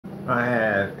I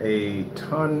have a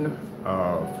ton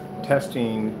of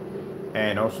testing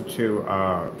and also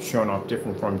showing off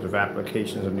different forms of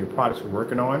applications of new products we're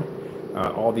working on.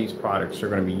 All these products are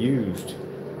going to be used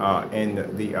in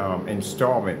the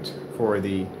installment for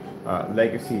the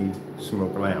Legacy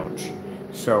Smoke Lounge.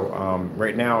 So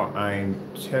right now I'm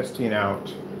testing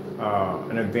out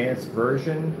an advanced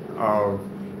version of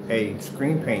a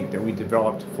screen paint that we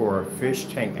developed for fish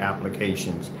tank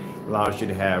applications. Allows you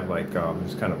to have like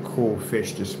this kind of cool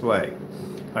fish display.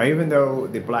 Now, even though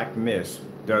the black mist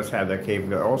does have that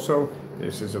capability, also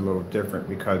this is a little different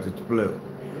because it's blue.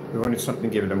 We wanted something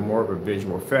to give it a more of a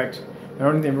visual effect. The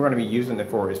only thing we're going to be using it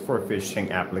for is for fish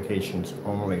tank applications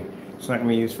only. It's not going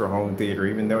to be used for home theater,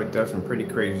 even though it does some pretty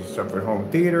crazy stuff for home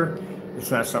theater.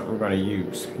 It's not something we're going to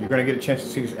use. You're going to get a chance to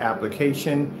see this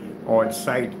application on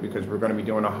site because we're going to be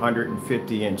doing a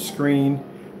 150-inch screen,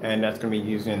 and that's going to be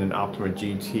using an Optima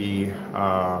GT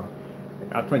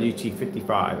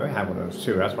 55. I have one of those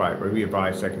too. That's why we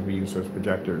advise that because we use those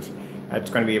projectors.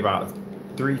 That's going to be about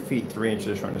 3 feet 3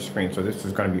 inches on the screen. So this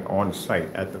is going to be on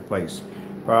site at the place.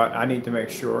 But I need to make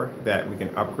sure that we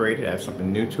can upgrade it, add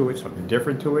something new to it, something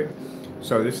different to it.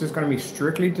 So this is going to be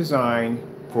strictly designed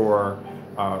for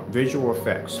visual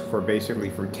effects, for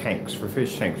basically for tanks, for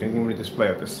fish tanks. Anything we display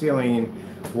up the ceiling,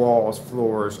 walls,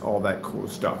 floors, all that cool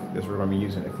stuff. That's what we're going to be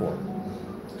using it for.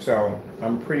 So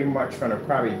I'm pretty much going to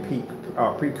probably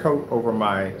pre-coat over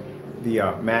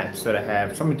the mats that I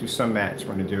have. So I'm going to do some mats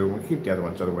we're going to do. We'll keep the other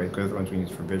ones other way because the ones we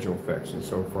use for visual effects and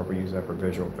so forth. We use that for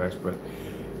visual effects. But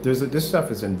this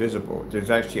stuff is invisible. There's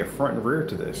actually a front and rear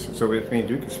to this. So which means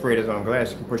you can spray this on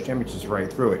glass, you can push images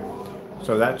right through it.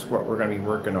 So that's what we're going to be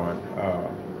working on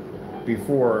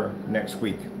before next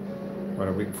week. About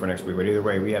a week before next week. But either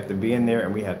way, we have to be in there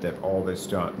and we have to have all this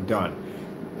done.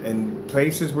 In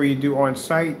places where you do on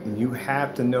site, you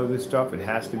have to know this stuff. It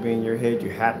has to be in your head.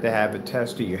 You have to have it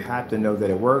tested. You have to know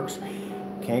that it works.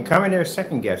 Can't come in there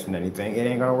second guessing anything. It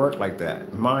ain't gonna work like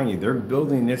that. Mind you, they're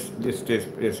building this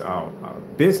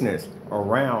business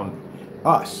around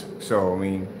us. So I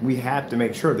mean, we have to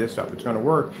make sure this stuff is gonna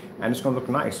work and it's gonna look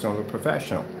nice. It's gonna look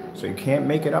professional. So you can't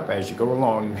make it up as you go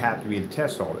along. You have to be able to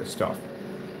test all this stuff.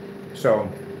 So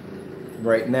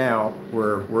right now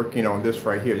we're working on this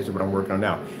right here. This is what I'm working on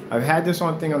now. I've had this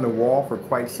on the wall for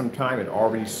quite some time. It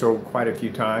already sold quite a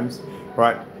few times,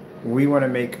 but we want to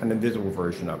make an invisible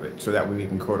version of it so that we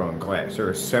can coat on glass. There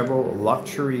are several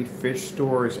luxury fish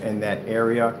stores in that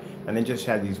area, and they just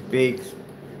have these big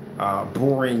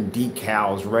boring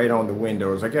decals right on the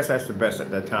windows. I guess that's the best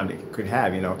at that time they could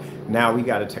have, you know. Now we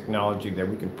got a technology that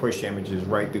we can push images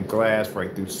right through glass,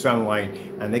 right through sunlight,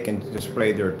 and they can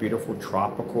display their beautiful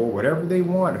tropical, whatever they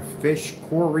want, a fish,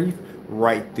 coral reef,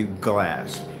 right through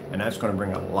glass. And that's going to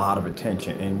bring a lot of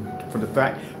attention. And for the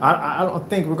fact, I don't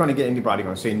think we're going to get anybody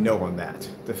going to say no on that.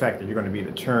 The fact that you're going to be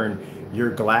able to turn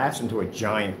your glass into a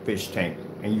giant fish tank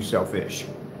and you sell fish.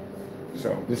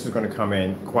 So this is going to come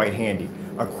in quite handy.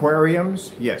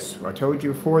 Aquariums, yes, I told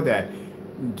you before that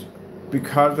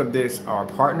because of this, our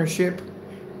partnership,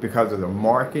 because of the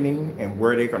marketing and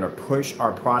where they're going to push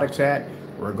our products at,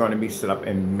 we're going to be set up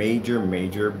in major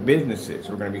businesses.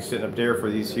 We're going to be sitting up there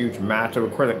for these huge massive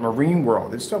aquariums, like Marine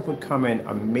World. This stuff would come in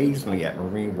amazingly at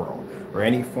Marine World or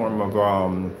any form of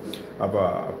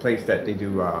a place that they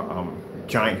do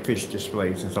giant fish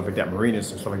displays and stuff like that,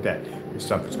 marinas and stuff like that. This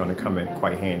stuff is going to come in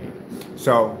quite handy.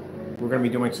 So we're going to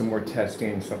be doing some more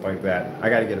testing and stuff like that. I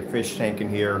got to get a fish tank in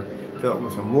here, fill it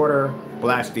with some water,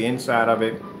 blast the inside of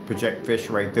it, project fish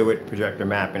right through it, projector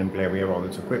mapping, and glad we have all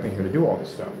this equipment here to do all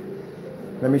this stuff.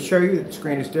 Let me show you that the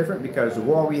screen is different because the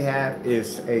wall we have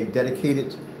is a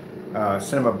dedicated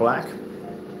cinema black.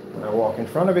 When I walk in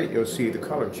front of it, you'll see the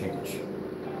color change.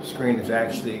 The screen is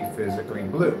actually physically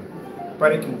blue,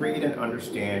 but it can read and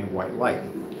understand white light.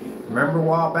 Remember a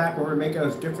while back when we were making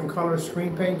those different color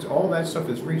screen paints? All that stuff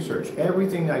is research.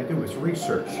 Everything I do is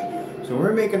research. So when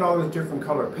we're making all those different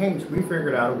color paints, we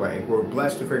figured out a way, we're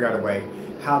blessed to figure out a way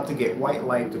how to get white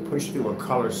light to push through a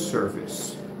color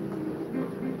surface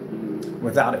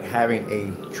without it having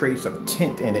a trace of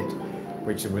tint in it,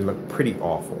 which would look pretty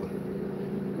awful.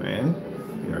 And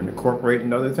you're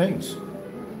incorporating other things.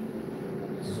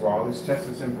 This is why all this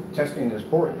testing is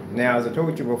important. Now, as I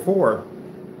told you before,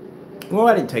 well,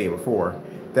 I didn't tell you before,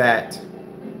 that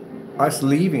us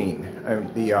leaving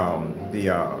the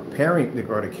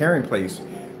caring place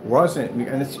wasn't,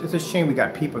 and it's a shame we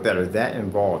got people that are that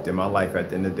involved in my life at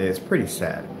the end of the day. It's pretty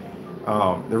sad.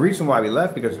 The reason why we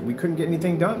left because we couldn't get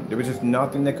anything done. There was just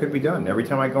nothing that could be done. Every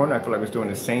time I go in, I feel like I was doing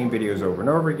the same videos over and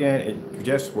over again. It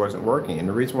just wasn't working. And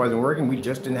the reason why it wasn't working, we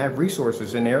just didn't have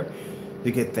resources in there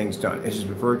to get things done. It's just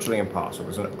virtually impossible.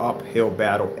 It's an uphill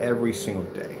battle every single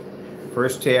day.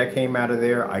 First day I came out of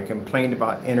there, I complained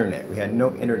about internet. We had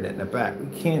no internet in the back.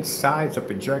 We can't size a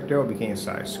projector, we can't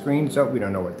size screens up, we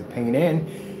don't know what to paint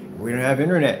in. We don't have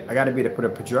internet. I gotta be able to put a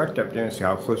projector up there and see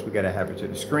how close we gotta have it to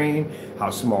the screen, how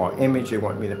small an image they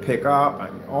want me to pick up. I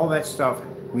mean, all that stuff,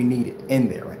 we need it in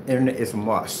there. Internet is a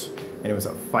must. And it was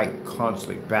a fight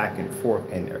constantly back and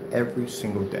forth in there every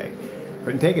single day.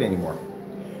 Couldn't take it anymore.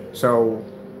 So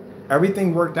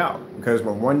everything worked out, because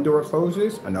when one door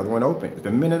closes, another one opens.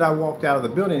 The minute I walked out of the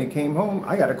building and came home,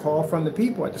 I got a call from the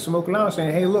people at the smoke lounge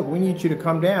saying, hey, look, we need you to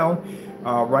come down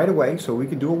right away so we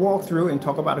can do a walkthrough and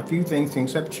talk about a few things.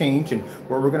 Things have changed and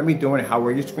what we're going to be doing, and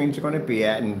where your screens are going to be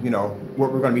at, and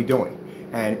what we're going to be doing,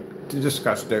 and to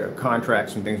discuss the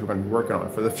contracts and things we're going to be working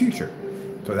on for the future.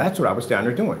 So that's what I was down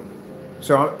there doing.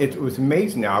 So it was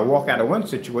amazing. Now I walk out of one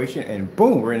situation and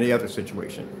boom, we're in the other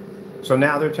situation. So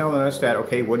now they're telling us that,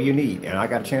 okay, what do you need? And I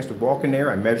got a chance to walk in there.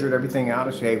 I measured everything out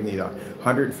and say, hey, we need a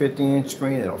 150-inch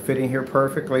screen. It'll fit in here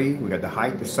perfectly. We got the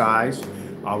height, the size.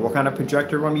 What kind of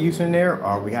projector we're going to be using there?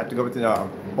 We have to go with the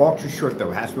ultra short throw.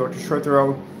 It has to be ultra short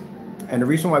throw. And the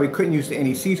reason why we couldn't use the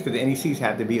NECs, because the NECs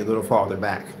had to be a little farther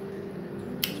back.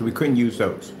 So we couldn't use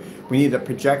those. We need a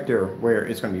projector where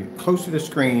it's going to be close to the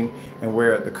screen and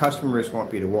where the customers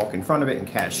won't be able to walk in front of it and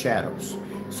cast shadows.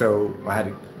 So I had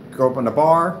to go up on the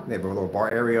bar, they have a little bar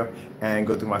area, and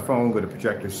go through my phone, go to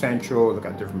Projector Central, look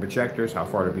at different projectors, how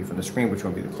far to be from the screen, which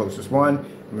one would be the closest one.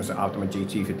 And it's an Optima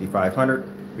GT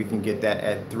 5500. We can get that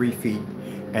at 3 feet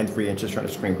and 3 inches from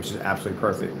the screen, which is absolutely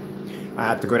perfect. I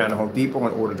have to go down to Home Depot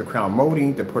and order the crown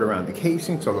molding to put around the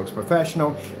casing so it looks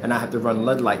professional, and I have to run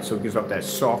LED lights so it gives off that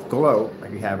soft glow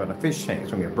like you have on a fish tank.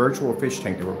 It's going to be a virtual fish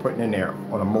tank that we're putting in there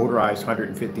on a motorized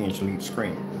 150-inch lead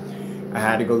screen. I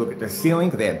had to go look at the ceiling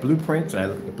because they had blueprints, and I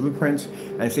looked at the blueprints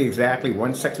and I see exactly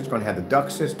one section is going to have the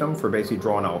duct system for basically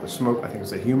drawing out all the smoke. I think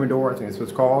it's a humidor, I think that's what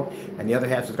it's called. And the other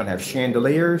half is going to have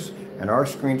chandeliers, and our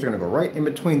screens are going to go right in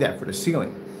between that for the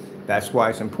ceiling. That's why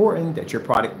it's important that your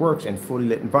product works in fully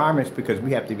lit environments, because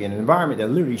we have to be in an environment that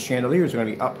literally chandeliers are going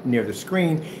to be up near the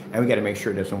screen, and we got to make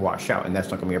sure it doesn't wash out. And that's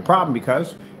not going to be a problem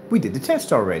because we did the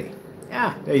test already.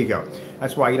 Yeah, there you go.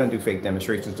 That's why you don't do fake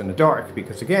demonstrations in the dark,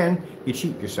 because again, you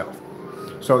cheat yourself.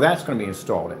 So that's going to be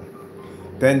installed in.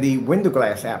 Then the window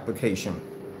glass application,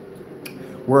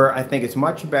 where I think it's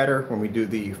much better when we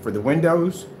do for the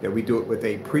windows, that we do it with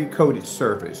a pre-coated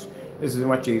surface. This is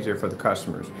much easier for the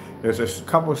customers. There's a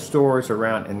couple of stores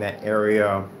around in that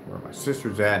area where my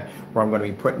sister's at, where I'm going to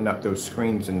be putting up those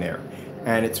screens in there.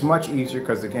 And it's much easier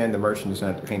because, again, the merchant doesn't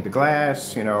have to paint the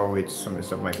glass. Some of the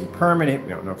stuff might be permanent. We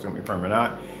don't know if it's going to be permanent or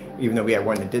not. Even though we had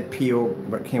one that did peel,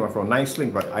 but came off real nicely,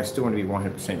 but I still want to be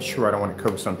 100% sure. I don't want to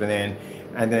coat something in,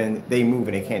 and then they move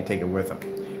and they can't take it with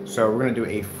them. So we're going to do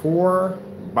a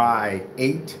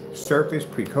 4x8 surface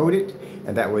pre-coated,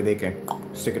 and that way they can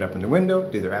stick it up in the window,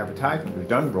 do their advertisement, they're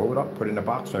done, roll it up, put it in a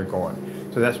box, they're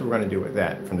going. So that's what we're going to do with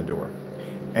that from the door.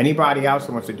 Anybody else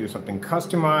that wants to do something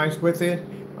customized with it,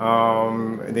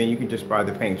 then you can just buy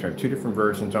the paint. So I have two different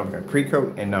versions. I'm going to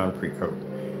pre-coat and non-pre-coat.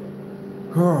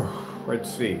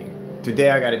 Let's see. Today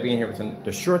I got to be in here with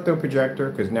the short throw projector,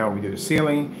 because now we do the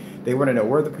ceiling. They want to know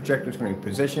where the projector is going to be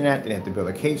positioned at. They have to build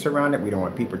a case around it. We don't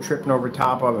want people tripping over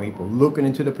top of it, people looking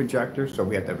into the projector. So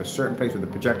we have to have a certain place where the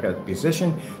projector has to be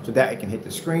positioned so that it can hit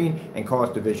the screen and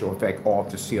cause the visual effect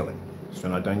off the ceiling. Still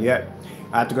not done yet.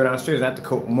 I have to go downstairs. I have to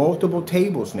coat multiple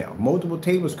tables now. Multiple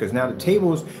tables, because now the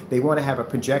tables, they want to have a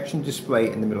projection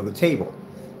display in the middle of the table.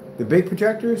 The big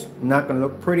projectors, not going to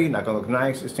look pretty, not going to look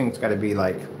nice. This thing's got to be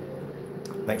like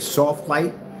soft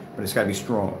light, but it's got to be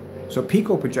strong. So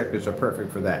Pico projectors are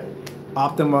perfect for that.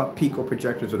 Optima Pico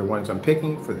projectors are the ones I'm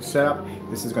picking for the setup.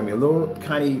 This is going to be a little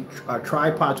tiny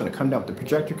tripod. It's going to come down with the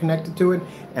projector connected to it,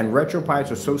 and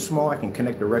RetroPies are so small I can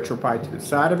connect the RetroPie to the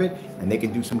side of it, and they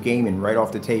can do some gaming right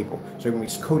off the table. So we're going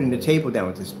to be coating the table down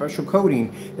with this special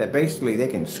coating that basically they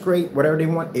can scrape whatever they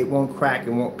want. It won't crack,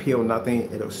 it won't peel, nothing.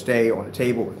 It'll stay on the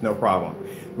table with no problem.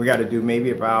 We got to do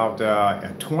maybe about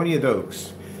 20 of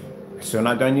those. Still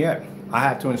not done yet. I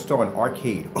have to install an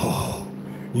arcade. Oh,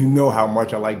 you know how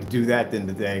much I like to do that at the end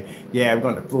of the day. Yeah, I'm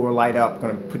going to floor light up. I'm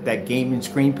going to put that gaming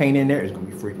screen paint in there. It's going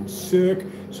to be freaking sick.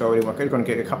 So they're going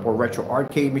to get a couple of retro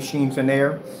arcade machines in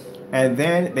there. And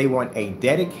then they want a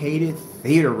dedicated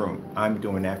theater room. I'm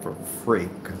doing that for free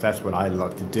because that's what I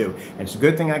love to do. And it's a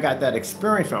good thing I got that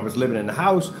experience when I was living in the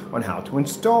house on how to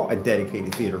install a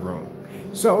dedicated theater room.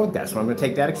 So that's when I'm going to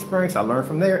take that experience I learned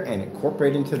from there and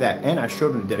incorporate into that. And I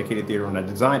showed them the dedicated theater room I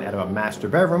designed out of a master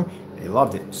bedroom. They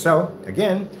loved it. So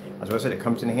again, as I said, it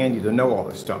comes in handy to know all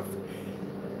this stuff.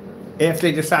 If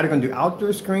they decide they're going to do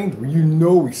outdoor screens, you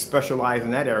know we specialize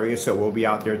in that area, so we'll be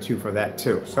out there too for that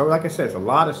too. So like I said, it's a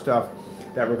lot of stuff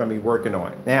that we're going to be working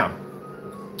on. Now,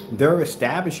 their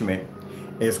establishment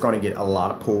is going to get a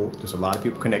lot of pull. There's a lot of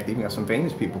people connected. Even got some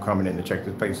famous people coming in to check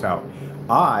this place out.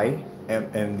 I am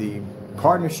in the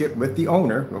partnership with the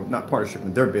owner, well, not partnership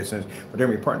with their business, but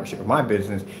they're in partnership with my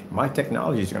business. My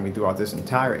technology is going to be throughout this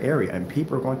entire area, and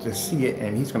people are going to see it,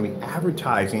 and he's going to be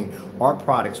advertising our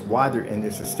products while they're in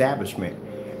this establishment,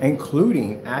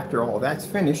 including after all that's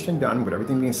finished and done with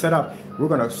everything being set up, we're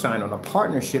going to sign on a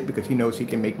partnership because he knows he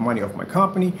can make money off my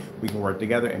company. We can work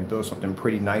together and build something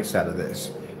pretty nice out of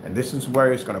this. And this is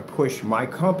where it's going to push my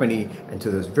company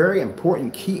into those very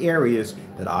important key areas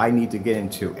that I need to get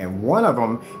into. And one of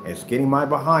them is getting my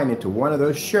behind into one of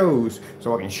those shows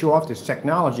so I can show off this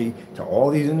technology to all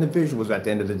these individuals at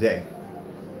the end of the day.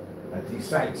 At these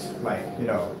sites, like, you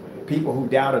know, people who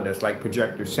doubted us, like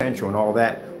Projector Central and all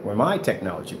that, when my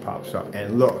technology pops up.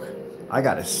 And look, I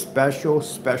got a special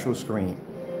screen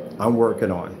I'm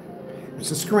working on. It's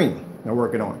a screen I'm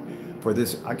working on for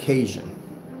this occasion.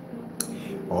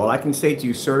 All I can say to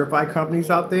you certified companies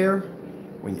out there,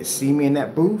 when you see me in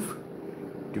that booth,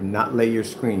 do not lay your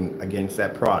screen against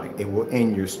that product. It will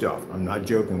end your stuff. I'm not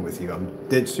joking with you. I'm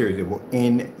dead serious. It will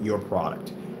end your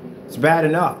product. It's bad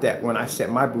enough that when I set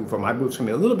my booth up, my booth's gonna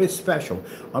be a little bit special.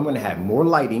 I'm gonna have more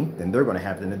lighting than they're gonna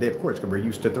have in the day. Of course, because we're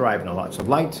used to thriving on lots of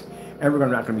lights, and we're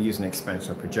not gonna be using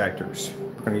expensive projectors.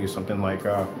 We're gonna use something like,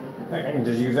 I can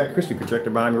just use that Christie projector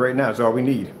behind me right now. It's all we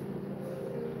need.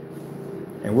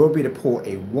 And we'll be able to pull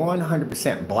a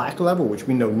 100% black level, which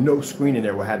we know no screen in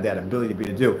there will have that ability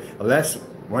to do, unless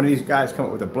one of these guys come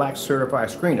up with a black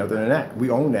certified screen. Other than that, we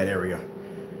own that area.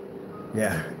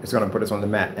 Yeah, it's going to put us on the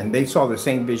map. And they saw the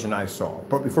same vision I saw.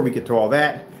 But before we get to all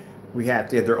that, we have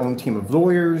to have their own team of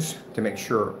lawyers to make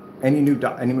sure any new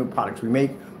products we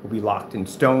make will be locked in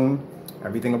stone.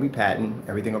 Everything will be patent.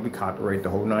 Everything will be copyright, the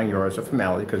whole 9 yards of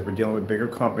formality, because we're dealing with bigger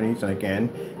companies. And again,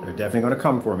 they're definitely going to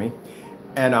come for me.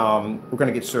 And we're going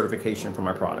to get certification for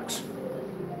my products.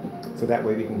 So that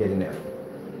way we can get in there.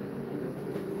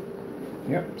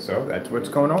 Yep, so that's what's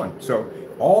going on. So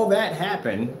all that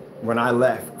happened when I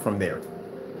left from there.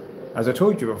 As I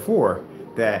told you before,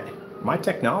 that my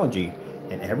technology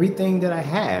and everything that I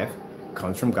have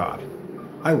comes from God.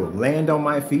 I will land on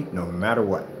my feet no matter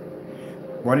what.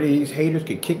 One of these haters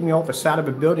could kick me off the side of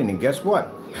a building, and guess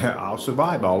what? I'll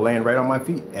survive. I'll land right on my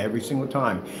feet every single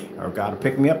time. Or God will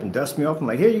pick me up and dust me off. I'm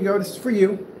like, here you go. This is for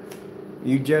you.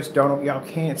 You just don't, y'all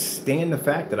can't stand the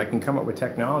fact that I can come up with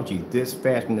technology this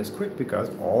fast and this quick, because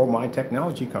all my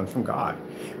technology comes from God.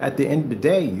 At the end of the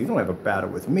day, you don't have a battle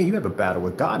with me. You have a battle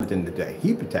with God at the end of the day.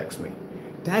 He protects me.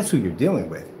 That's who you're dealing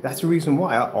with. That's the reason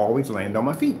why I always land on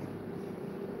my feet.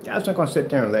 God's not going to sit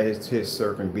there and let his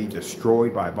servant be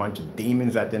destroyed by a bunch of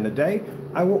demons at the end of the day.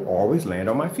 I will always land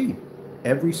on my feet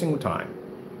every single time.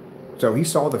 So he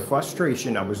saw the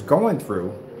frustration I was going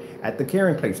through at the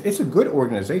carrying place. It's a good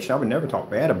organization. I would never talk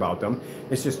bad about them.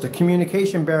 It's just the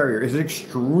communication barrier is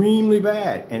extremely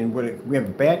bad. And when we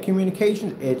have bad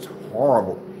communication, it's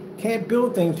horrible. Can't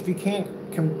build things if you can't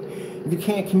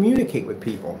communicate with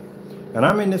people. And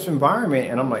I'm in this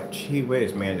environment and I'm like, gee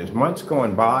whiz, man, there's months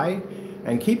going by.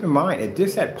 And keep in mind, if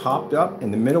this had popped up in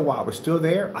the middle while I was still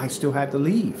there, I still had to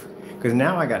leave. Because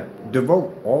now I got to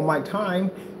devote all my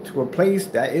time to a place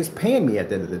that is paying me at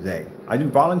the end of the day. I do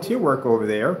volunteer work over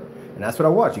there, and that's what I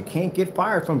was. You can't get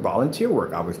fired from volunteer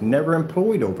work. I was never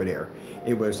employed over there.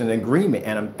 It was an agreement,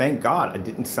 and thank God I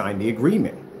didn't sign the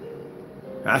agreement.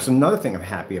 That's another thing I'm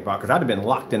happy about, because I'd have been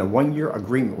locked in a 1-year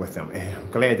agreement with them, and I'm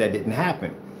glad that didn't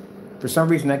happen. For some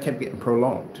reason, that kept getting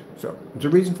prolonged. So there's a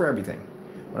reason for everything.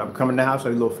 When I'm coming to the house, I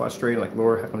was a little frustrated, like,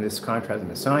 Lord, how come this contract hasn't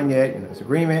been signed yet? You know, this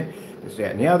agreement, this,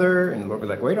 that, and the other. And the Lord was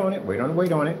like, wait on it, wait on it,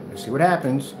 wait on it. Let's see what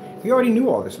happens. He already knew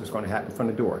all this was going to happen from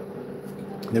the door.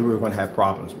 And then we were going to have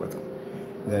problems with him.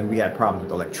 And then we had problems with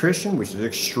the electrician, which is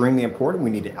extremely important.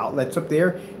 We needed outlets up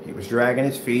there. He was dragging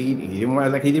his feet. He didn't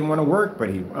want to work, but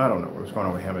I don't know what was going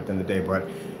on with him at the end of the day. But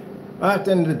at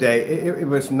the end of the day, it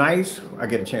was nice. I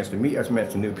get a chance to meet us,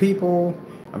 met some new people.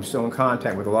 I'm still in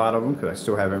contact with a lot of them because I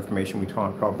still have information we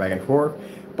talk back and forth.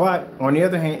 But on the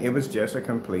other hand, it was just a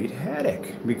complete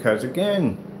headache because,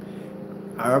 again,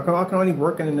 I can only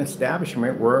work in an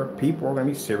establishment where people are going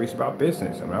to be serious about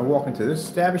business. And when I walk into this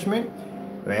establishment,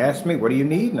 they ask me, what do you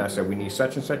need? And I said, we need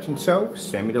such and such and so.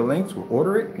 Send me the links, we'll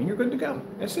order it, and you're good to go.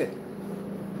 That's it.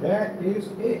 That is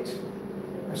it.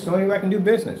 That's the only way I can do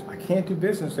business. I can't do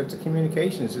business if the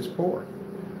communications is poor.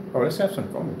 Oh, let's have some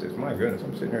fun with this. My goodness,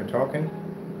 I'm sitting here talking.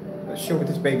 Let's show what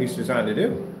this baby's designed to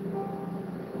do.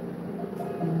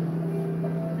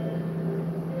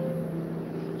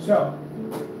 So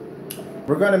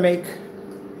we're gonna make,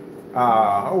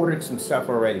 I ordered some stuff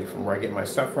already from where I get my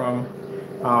stuff from.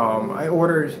 I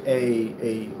ordered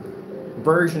a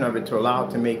version of it to allow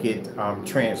it to make it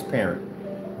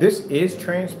transparent. This is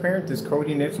transparent, this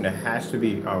coating is, and it has to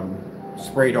be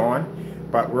sprayed on,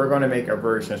 but we're gonna make a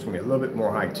version that's gonna be a little bit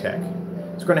more high tech.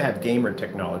 It's gonna have gamer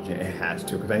technology, and it has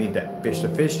to, because I need that fish to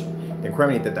fish. The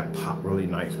aquarium need that pop really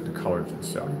nice with the colors and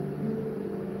stuff.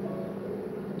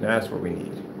 That's what we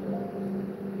need.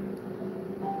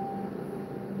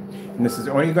 And this is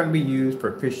only going to be used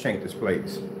for fish tank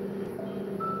displays.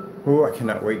 Oh, I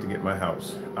cannot wait to get my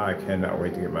house. I cannot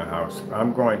wait to get my house.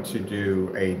 I'm going to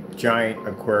do a giant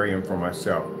aquarium for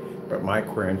myself, but my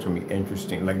aquarium's going to be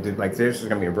interesting. Like this is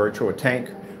going to be a virtual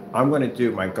tank. I'm going to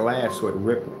do my glass so it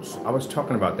ripples. I was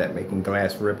talking about that, making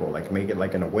glass ripple, like make it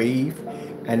like in a wave,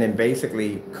 and then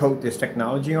basically coat this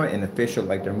technology on, and the fish look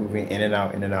like they're moving in and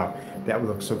out, in and out. That would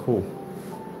look so cool.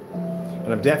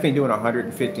 And I'm definitely doing a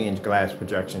 150-inch glass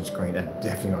projection screen. That's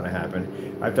definitely going to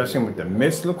happen. I've just seen what the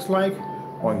mist looks like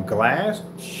on glass.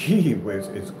 Gee whiz,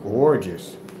 it's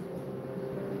gorgeous.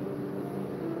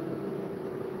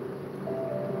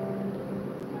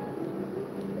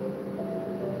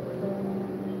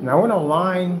 Now in a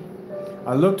line,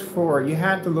 I looked for, you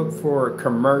have to look for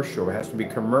commercial. It has to be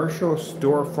commercial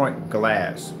storefront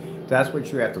glass. That's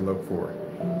what you have to look for.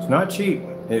 It's not cheap.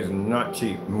 It is not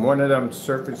cheap. One of them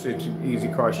Surface Easy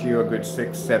costs you a good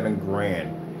 $6-7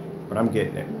 grand, but I'm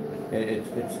getting it.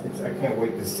 It's I can't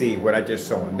wait to see what I just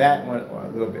saw on that one, or a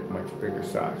little bit much bigger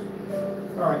size.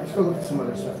 All right, let's go look at some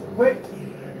other stuff real quick. I'm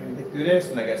gonna get through this,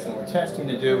 and I got some more testing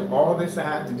to do. All this I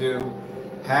have to do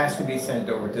has to be sent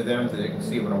over to them so they can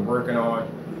see what I'm working on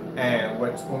and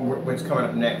what's coming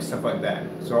up next, stuff like that.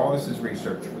 So all this is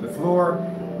research for the floor,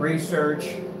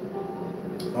 research,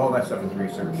 all that stuff is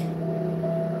research.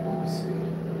 Let's see.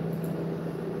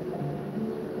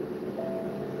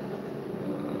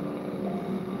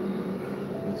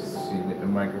 Let's see, get the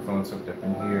microphones hooked up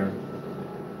in here.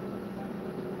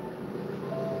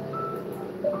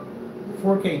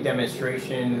 4K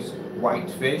demonstrations,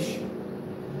 white fish.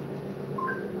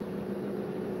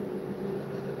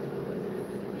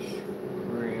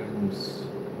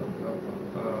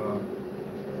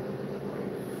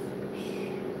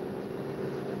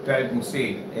 As you can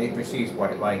see, ADV is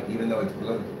white light, even though it's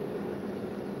blue.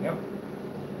 Yep.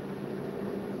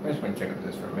 I just want to check out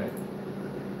this for a minute.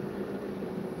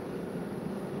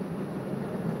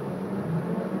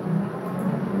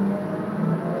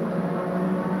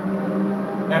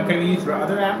 Now, can we use for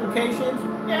other applications?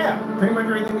 Yeah, pretty much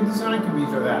everything we design can be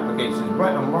used for other applications,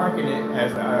 but I'm marketing it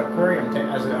as an aquarium,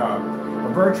 as a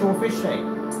virtual fish tank.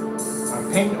 I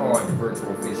paint on the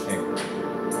virtual fish tank.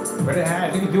 But it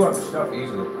has, you can do other stuff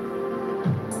easily.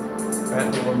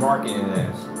 That's what we're marketing it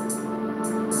as.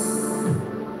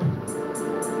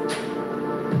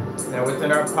 Now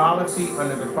within our policy,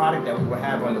 under the product that we will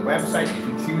have on the website, if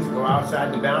you choose to go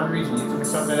outside the boundaries and use it for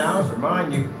something else,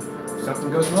 remind you, if something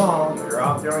goes wrong, you're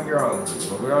out there on your own.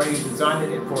 But we're already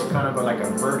designing it for kind of like a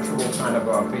virtual kind of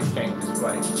a fish tank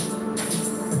display.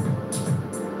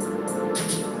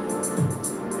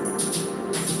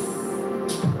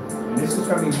 This is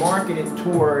going to be marketed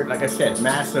toward, like I said,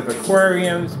 massive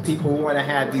aquariums, people who want to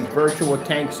have these virtual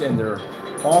tanks in their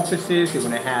offices, they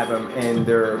want to have them in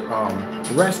their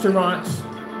restaurants.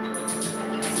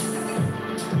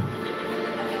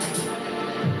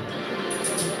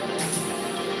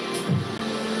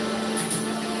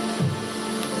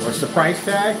 What's the price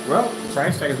tag? Well, the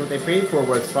price tag is what they paid for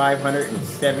was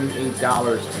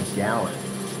 $578 a gallon.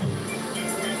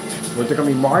 What they're going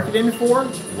to be marketing for?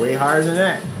 Way higher than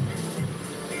that.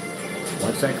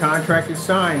 Once that contract is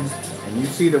signed, and you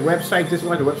see the website, this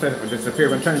one, the website will disappear.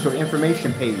 We're going to turn it into an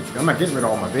information page. I'm not getting rid of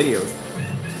all my videos,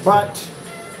 but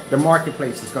the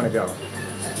marketplace is going to go.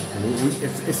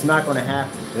 It's not going to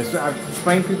happen. I've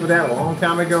explained to people that a long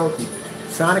time ago. If you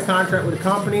sign a contract with a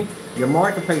company, your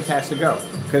marketplace has to go,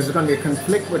 because there's going to be a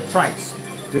conflict with price.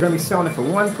 They're going to be selling it for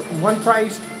one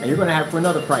price, and you're going to have it for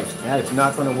another price. That is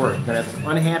not going to work. You're going to have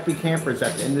unhappy campers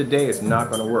at the end of the day. It's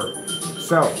not going to work.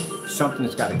 So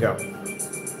something's got to go.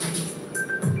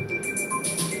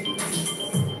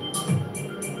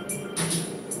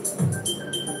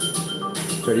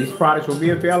 So these products will be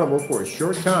available for a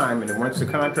short time, and then once the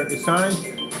contract is signed,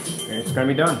 it's going to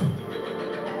be done.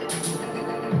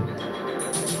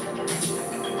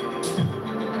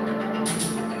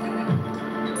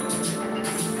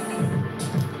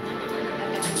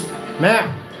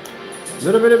 Now, a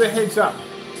little bit of a heads up,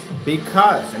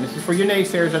 because, and this is for your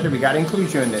naysayers out there, we got to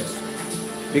include you in this,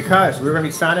 because we're going to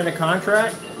be signing a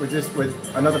contract with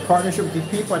another partnership with these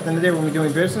people at the end of the day when we're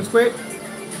doing business with.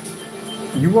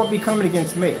 You won't be coming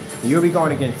against me. You'll be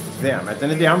going against them. At the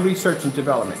end of the day, I'm research and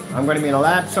development. I'm going to be in a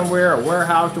lab somewhere, a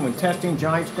warehouse, doing testing,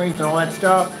 giant screens and all that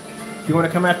stuff. If you want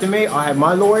to come after me, I'll have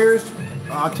my lawyers. We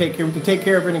can take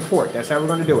care of it in court. That's how we're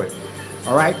going to do it.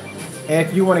 All right? And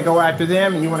if you want to go after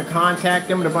them and you want to contact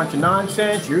them with a bunch of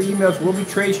nonsense, your emails will be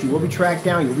traced, you will be tracked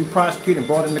down, you'll be prosecuted and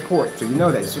brought into court. So you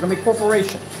know that. This is going to be a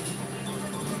corporation.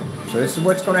 So this is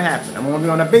what's going to happen. I'm going to be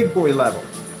on a big boy level.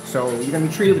 So you're going to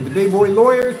be treated with the big boy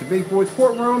lawyers, the big boy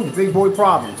courtroom, the big boy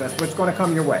problems. That's what's going to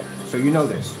come your way. So you know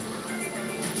this.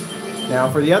 Now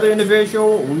for the other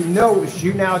individual, we know it's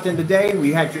you now at the end of the day.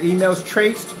 We had your emails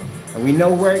traced and we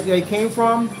know where they came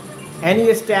from. Any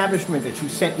establishment that you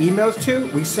sent emails to,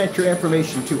 we sent your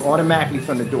information to automatically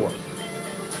from the door.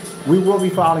 We will be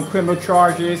filing criminal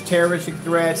charges, terroristic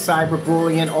threats,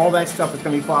 cyberbullying, all that stuff is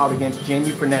going to be filed against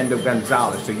Jamie Fernando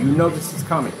Gonzalez. So you know this is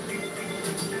coming.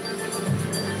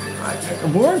 I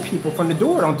warn people from the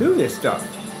door, don't do this stuff.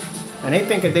 And they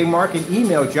think if they mark an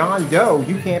email, John Doe,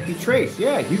 you can't be traced.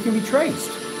 Yeah, you can be traced.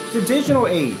 It's the digital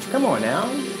age. Come on now.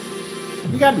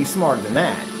 You got to be smarter than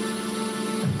that.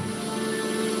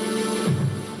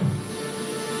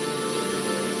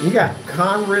 You got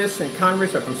Congress, if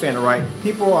I'm saying it right,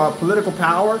 people, political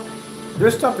power,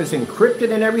 their stuff is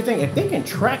encrypted and everything. If they can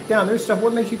track down their stuff,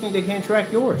 what makes you think they can't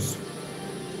track yours?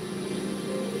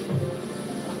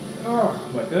 Oh,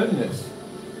 my goodness.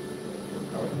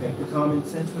 I would think the common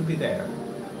sense would be there.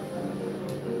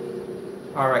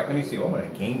 All right, let me see. I want a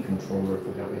game controller. I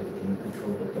forgot we had the game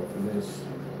controller for this.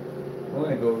 I'm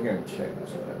going to go over here and check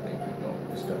so I think we're going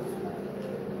with this stuff.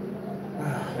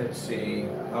 Let's see.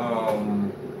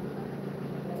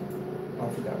 I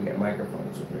forgot we got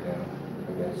microphones over there,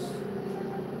 I guess.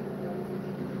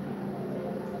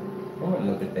 I want to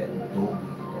look at that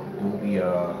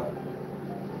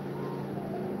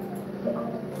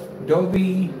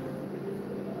Dolby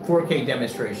 4K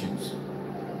demonstrations.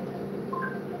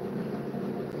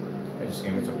 I just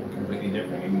gave it something completely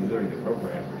different. I mean, literally the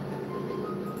program.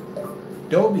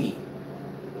 Dolby.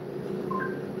 All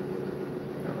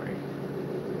right.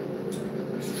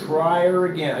 Let's try her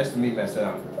again. That's me messing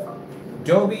up.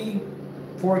 Dolby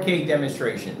 4K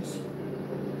demonstrations.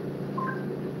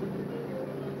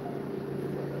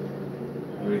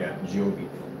 What do we got? Joby.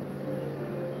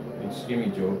 Just give me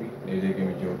Joby. They give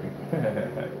me Joby.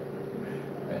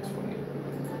 That's funny.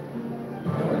 I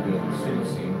want to do a city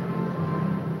scene.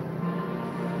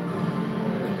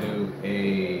 I'm going to do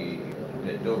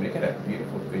the Dolby. They got a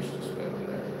beautiful fish display over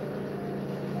there.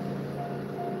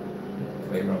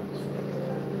 Play around with this.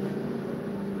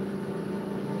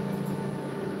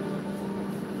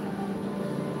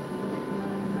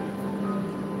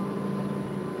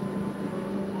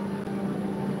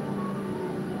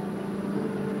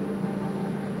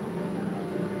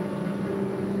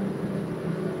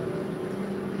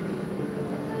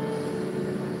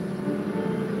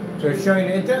 So it's showing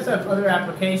it does have other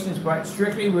applications, but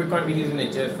strictly we're going to be using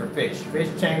it just for fish. Fish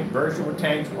tank, virtual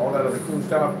tanks, all that other cool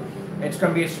stuff. It's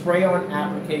going to be a spray-on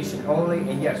application only,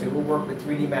 and yes, it will work with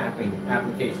 3D mapping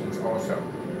applications also.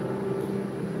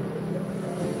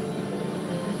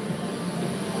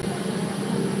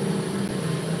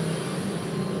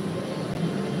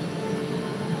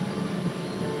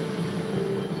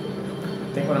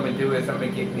 I think what I'm going to do is I'm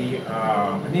going to get the,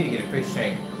 I need to get a fish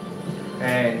tank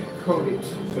and coat it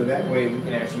so that way we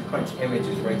can actually punch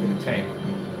images right to the tank.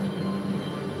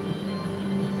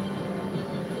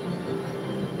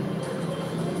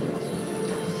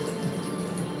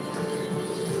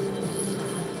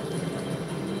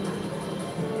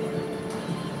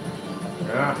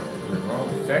 Ah, the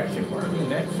wrong section. Why are we in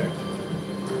that section?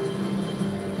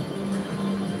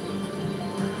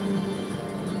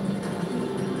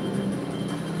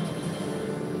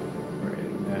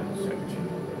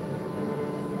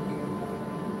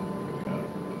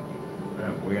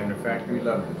 We're under factory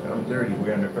levels. I'm dirty.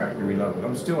 We're under factory levels.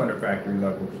 I'm still under factory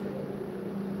levels.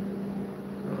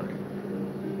 All right.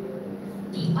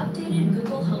 The updated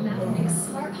Google Home app makes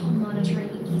smart home monitoring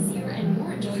easier and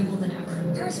more enjoyable than ever.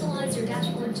 Personalize your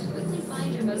dashboard to quickly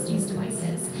find your most used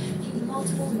devices. View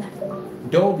multiple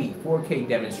Dolby 4K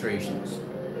demonstrations.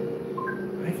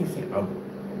 I can say, oh,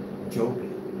 Dolby.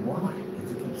 Why?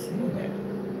 Does it keep saying that?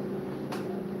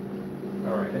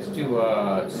 All right, let's do,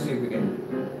 see if we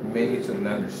can make it so we can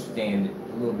understand it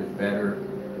a little bit better.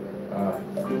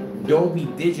 Dolby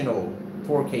Digital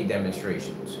 4K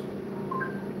demonstrations.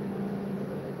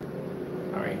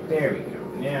 All right, there we go.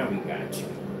 Now we got you.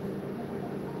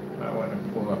 I want to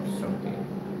pull up something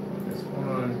on this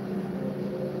one.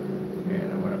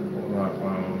 And I want to pull up,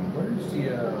 where's the,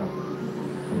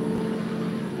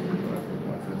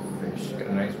 one for the fish? Got a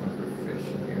nice one for fish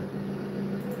in here.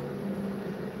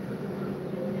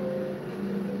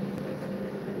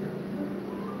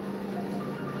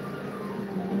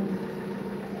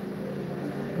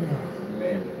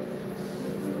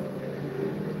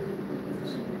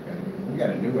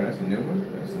 new one. That's a new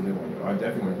one? That's a new one. I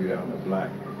definitely want to do that on the black.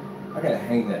 I gotta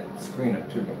hang that screen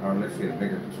up too, or let's get a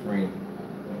bigger screen.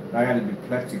 I gotta do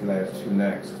plexiglass too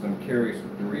next, because I'm curious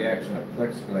what the reaction of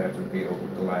plexiglass would be over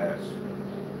glass.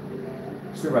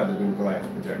 Still rather do glass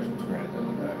projection screen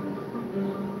than that.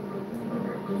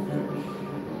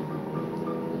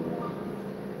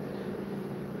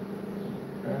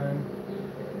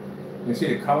 You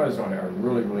see the colors on it are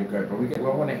really, really good, but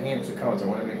I want to enhance the colors. I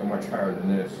want to make them much higher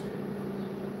than this.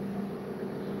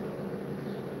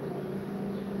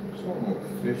 There's a little more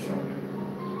fish on it.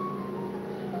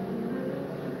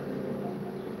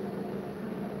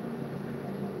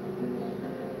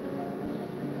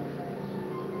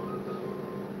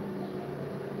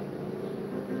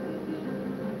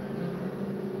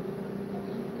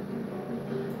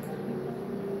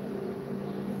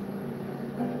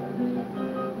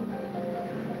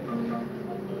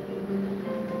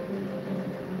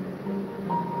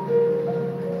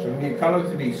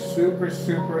 Colors to be super,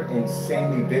 super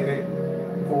insanely vivid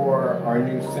for our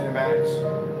new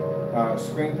Cinemax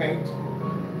screen paint.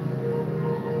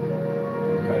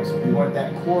 Because we want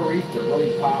that core reef to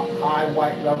really pop, high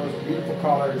white levels, beautiful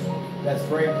colors. That's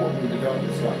very important when you develop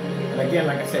this stuff. And again,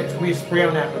 like I said, it's going to be spray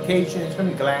on application. It's going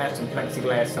to be glass and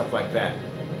plexiglass, stuff like that.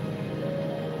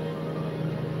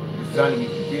 It's going to be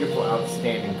beautiful,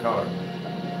 outstanding color.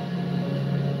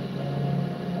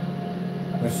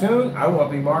 But soon, I won't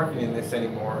be marketing this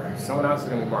anymore. Someone else is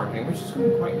going to be marketing, which is going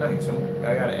to be quite nice.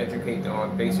 I got to educate them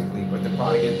on basically what the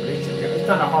product is. But it's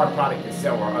not a hard product to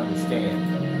sell or understand.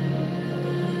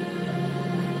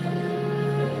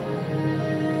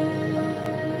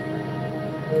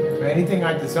 So anything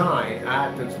I design, I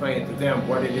have to explain it to them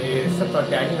what it is, stuff like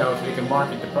that, you know, so they can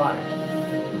market the product.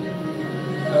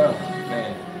 Oh,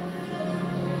 man.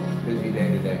 Busy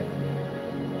day today.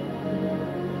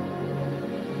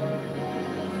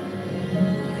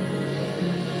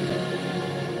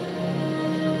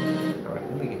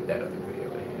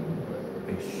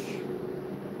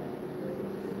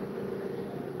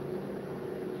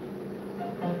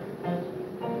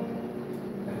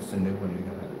 That's the new one we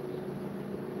got.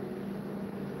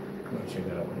 Come on, check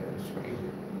that out on the other screen.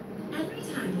 Every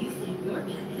time you feed your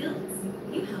pet pills,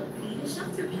 you help feed a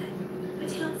shelter pet,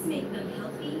 which helps make them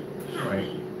healthy,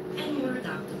 happy, and more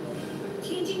adoptable,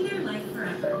 changing their life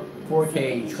forever.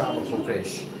 4K tropical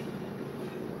fish.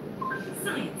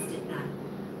 Science did that.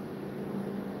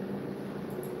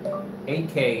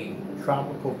 8K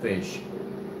tropical fish.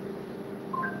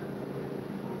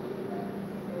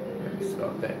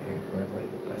 Spelled that incorrectly.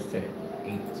 I said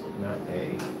 8, not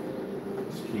A.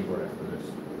 It's a keyboard after this.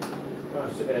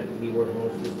 I'm still gonna have the keyboard and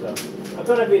most of this stuff. I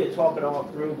thought I'd be able to talk it all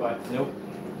through, but nope.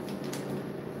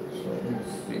 So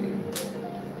let's see.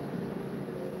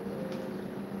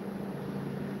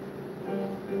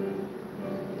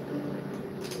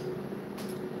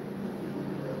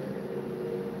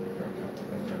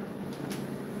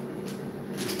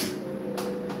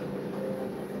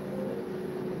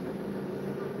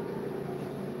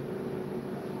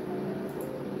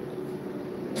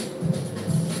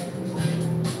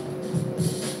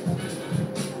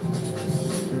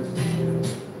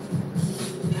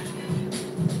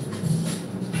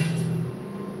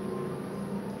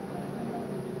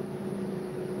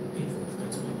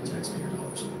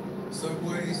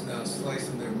 Subway's now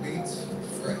slicing their meats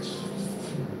fresh.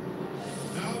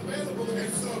 Now available at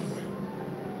Subway.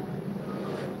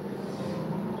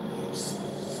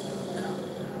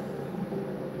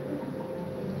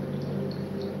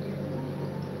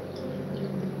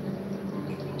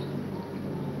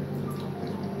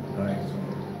 Nice.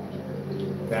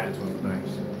 That's what's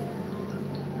nice.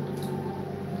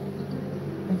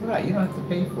 That's right, you don't have to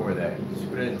pay for that. You just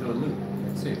put it into a loop.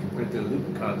 That's it. You put it through a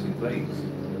loop, it constantly plays.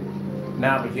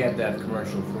 Now, but you have to have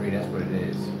commercial free, that's what it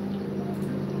is.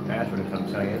 That's what it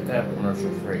comes out. You have to have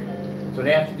commercial free. So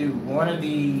they have to do one of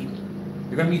the,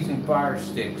 they're going to be using fire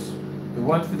sticks. The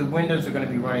ones for the windows are going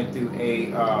to be running through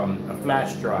a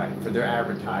flash drive for their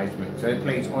advertisement. So it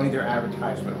plays only their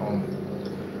advertisement only.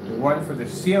 The one for the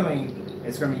ceiling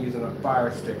is going to be using a fire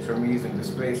stick. So we're using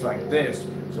displays like this.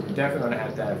 So we're definitely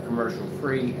going to have commercial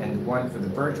free. And the one for the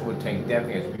virtual tank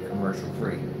definitely has to be commercial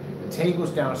free. Tables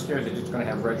downstairs are just going to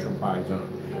have RetroPies on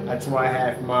them. That's why I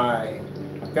have I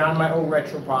found my old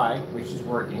RetroPie, which is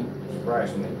working,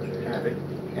 surprisingly, I have it.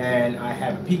 And I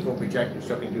have a Pico projector,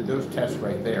 so I can do those tests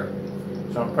right there.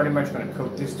 So I'm pretty much going to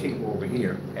coat this table over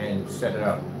here and set it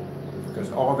up.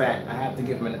 Because all that, I have to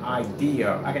give them an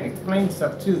idea. I can explain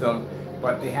stuff to them,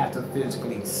 but they have to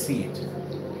physically see it.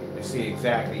 To see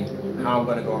exactly how I'm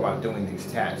going to go about doing these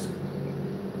tasks.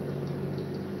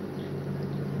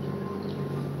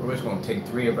 Well, it's going to take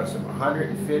 3 of us of a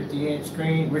 150-inch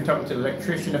screen. We're talking to the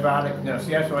electrician about it. Now,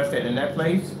 see, that's what I said in that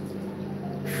place.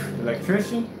 The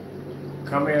electrician,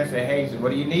 come here and say, hey, so what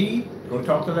do you need? Go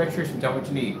talk to the electrician, tell me what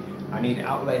you need. I need an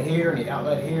outlet here, I need an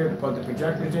outlet here to plug the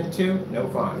projectors into. No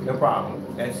fun, no problem.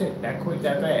 That's it, that quick,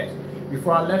 that fast.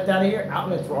 Before I left out of here,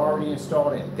 outlets were already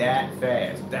installed in that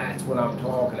fast. That's what I'm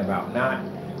talking about, not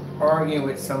arguing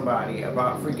with somebody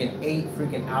about freaking 8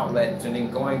 freaking outlets and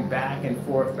then going back and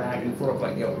forth,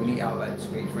 like, yo, we need outlets,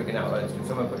 we need freaking outlets. Can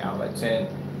someone put outlets in?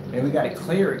 And we got to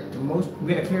clear it.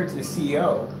 We got to clear it to the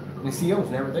CEO, and the CEO's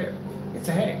never there. It's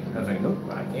a headache. I was like, nope,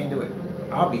 I can't do it.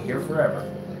 I'll be here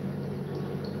forever.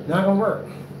 Not gonna work.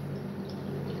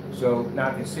 So now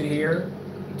I can sit here,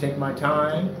 take my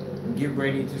time, and get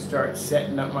ready to start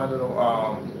setting up my little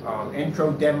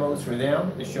intro demos for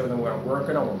them to show them what I'm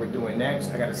working on, what we're doing next.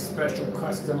 I got a special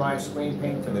customized screen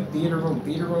paint for the theater room.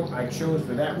 Theater room I chose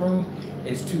for that room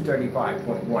is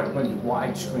 235.1. Plenty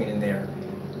widescreen in there.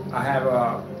 I have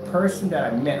a person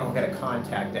that I met. I got to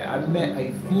contact that. I met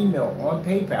a female on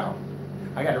PayPal.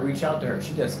 I got to reach out to her.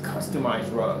 She does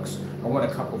customized rugs. I want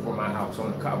a couple for my house. I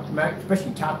want a couple,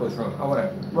 especially Taco's room. I want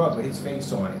a rug with his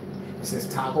face on it. It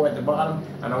says Taco at the bottom,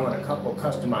 and I want a couple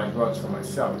customized rugs for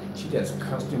myself. She does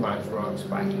customized rugs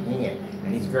by hand,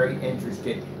 and he's very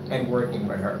interested in working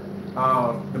with her.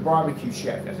 The barbecue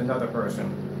chef, that's another person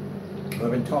who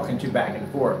I've been talking to back and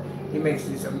forth. He makes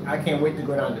this, I can't wait to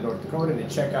go down to North Dakota to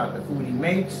check out the food he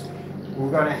makes.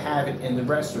 We're gonna have it in the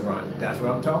restaurant. That's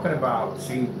what I'm talking about.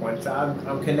 See, once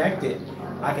I'm connected,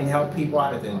 I can help people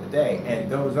out at the end of the day.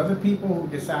 And those other people who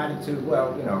decided to,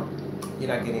 well, you know, you're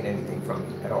not getting anything from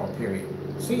me at all, period.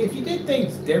 See, if you did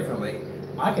things differently,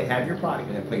 I could have your product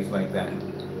in a place like that.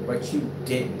 But you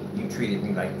didn't. You treated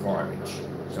me like garbage.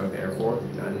 So therefore,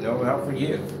 no help for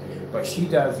you. But she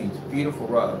does these beautiful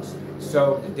rugs.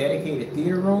 So the dedicated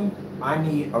theater room, I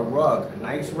need a rug, a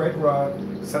nice red rug,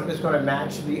 something that's going to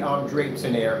match the drapes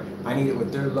in there. I need it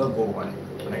with their logo on it.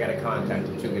 And I got to contact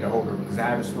her to get a hold of her because I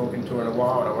haven't spoken to her in a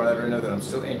while, and I want to let her know that I'm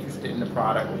still interested in the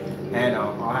product, and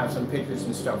I'll have some pictures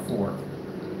and stuff for her.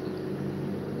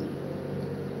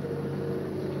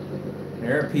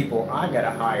 There are people I got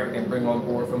to hire and bring on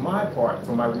board for my part,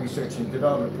 for my research and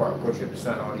development part, push up to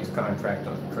sign all these contracts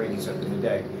on crazy stuff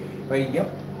today. But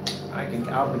yep,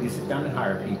 I'll really sit down and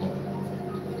hire people.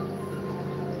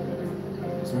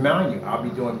 Mind you, I'll be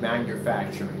doing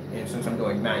manufacturing, and since I'm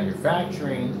doing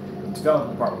manufacturing, the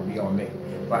development part will be on me.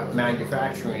 But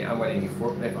manufacturing, I'm going to need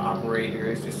forklift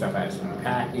operators. This stuff has to be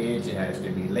packaged, it has to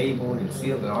be labeled and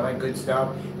sealed, and all that good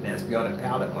stuff. It has to be on a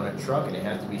pallet, on a truck, and it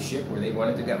has to be shipped where they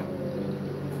want it to go.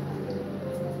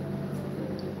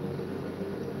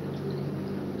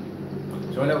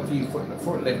 So I know a few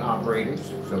forklift operators,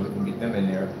 so we can get them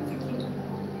in there.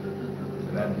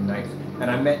 So that'd be nice. And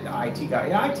I met the IT guy.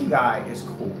 The IT guy is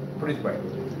cool, put it this way.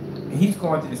 And he's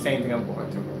going through the same thing I'm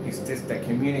going through. It's just the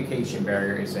communication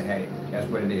barrier is a headache. That's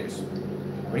what it is.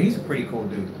 But he's a pretty cool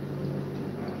dude.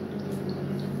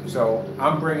 So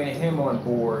I'm bringing him on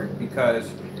board because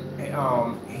I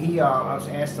was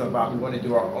asking him about, we want to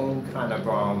do our own kind of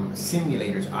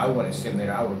simulators. I want a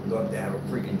simulator. I would love to have a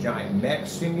freaking giant mech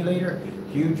simulator,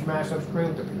 huge massive screen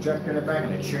with a projector in the back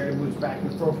and a chair that moves back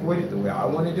and forth with it the way I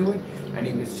want to do it. And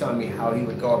he was telling me how he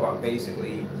would go about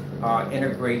basically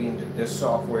integrating the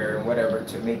software and whatever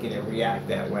to making it react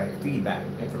that way, feedback,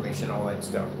 information, all that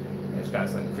stuff. And this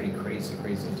guy's like pretty crazy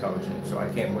intelligent. So I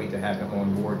can't wait to have him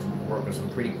on board to work on some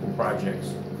pretty cool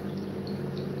projects.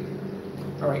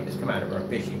 All right, let's come out of our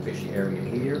fishy area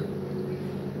here.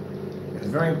 It's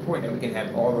very important that we can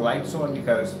have all the lights on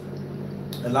because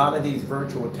a lot of these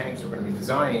virtual tanks we're going to be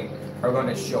designing are going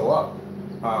to show up.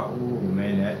 Oh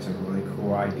man, that's a really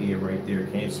cool idea right there.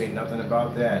 Can't say nothing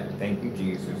about that. Thank you,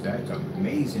 Jesus. That's an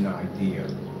amazing idea.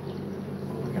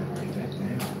 We gotta write that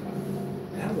down.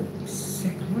 That would be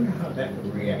sick. I wonder how that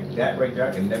would react. That right there,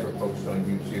 I can never post on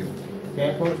YouTube.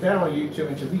 Can't post that on YouTube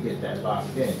until we get that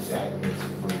locked in. That is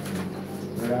freaking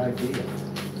good idea.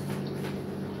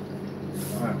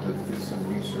 I'll have to do some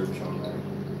research on that.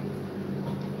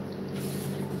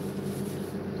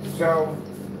 So,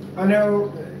 I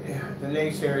know the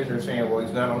naysayers are saying, well,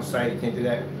 he's not on site, he can't do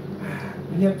that.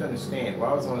 You have to understand,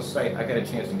 while I was on site, I got a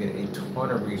chance to get a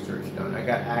ton of research done. I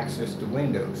got access to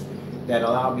windows that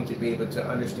allowed me to be able to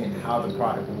understand how the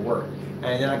product will work.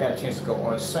 And then I got a chance to go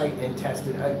on site and test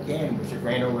it again, which it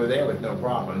ran over there with no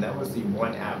problem. That was the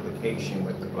one application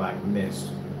with the black mist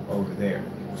over there.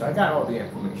 So I got all the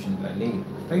information that I need.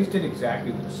 Place did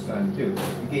exactly what it's done to do.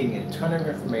 It gave me a ton of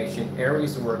information,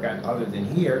 areas to work at other than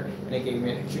here, and it gave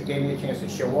me a chance to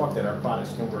show off that our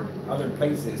products can work other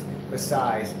places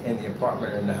besides in the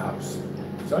apartment or in the house.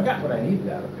 So I got what I needed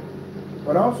out of it.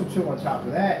 But also too, on top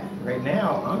of that, right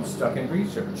now I'm stuck in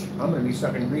research. I'm going to be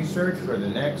stuck in research for the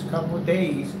next couple of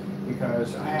days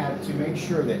because I have to make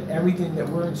sure that everything that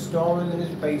we're installing in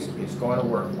this place is going to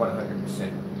work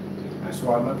 100%. That's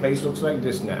why my place looks like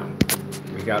this now.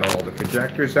 We got all the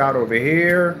projectors out over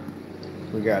here.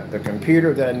 We got the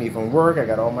computer that didn't even work. I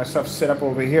got all my stuff set up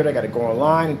over here. I got to go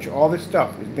online. All this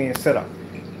stuff is being set up.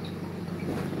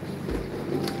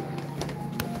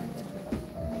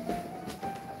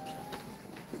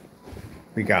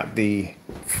 We got the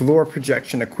floor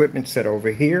projection equipment set over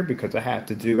here because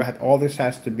all this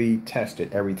has to be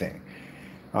tested, everything.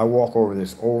 I walk over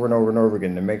this over and over and over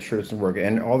again to make sure it's working.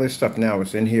 And all this stuff now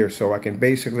is in here so I can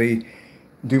basically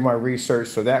do my research.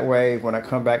 So that way, when I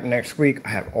come back next week, I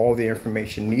have all the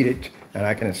information needed and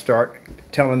I can start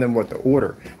telling them what to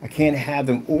order. I can't have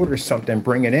them order something,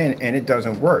 bring it in, and it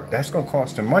doesn't work. That's going to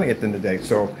cost them money at the end of the day.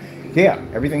 So yeah,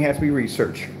 everything has to be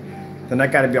researched. Then I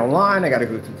got to be online. I got to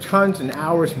go through tons and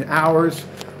hours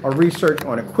of research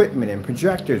on equipment and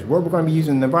projectors, what we're going to be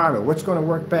using in the environment, what's going to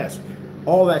work best.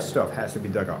 All that stuff has to be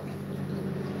dug up.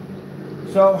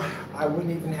 So I wouldn't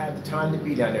even have the time to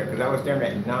be down there because I was there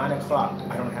at 9 o'clock.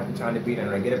 I don't have the time to be down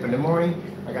there. I get up in the morning,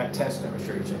 I got test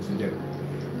demonstrations to do.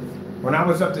 When I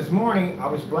was up this morning, I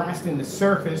was blasting the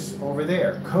surface over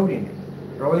there, coating it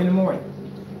early in the morning.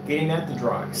 Getting that to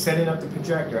dry, setting up the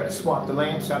projector. I had to swap the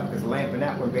lamps out because the lamp in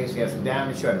that one basically has some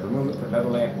damage. So I had to remove it, put another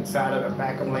lamp inside of it, a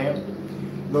backup lamp.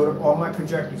 Load up all my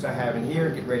projectors I have in here,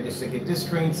 get ready to get this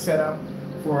screen set up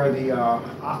for the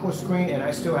aqua screen, and I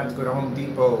still have to go to Home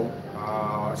Depot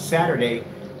Saturday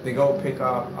to go pick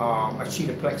up a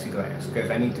sheet of plexiglass because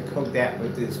I need to coat that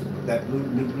with that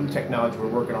new blue technology we're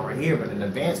working on right here, but an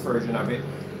advanced version of it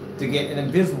to get an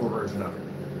invisible version of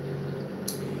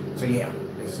it. So yeah.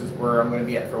 This is where I'm going to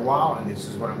be at for a while, and this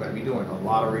is what I'm going to be doing, a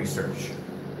lot of research.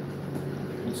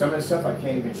 And some of the stuff I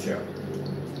can't even show.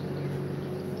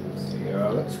 Let's see,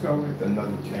 let's go with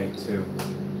another tank too.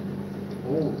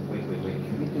 Oh, wait,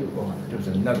 can we do, there's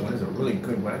another one, there's a really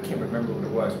good one, I can't remember what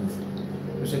it was.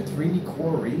 It was a 3D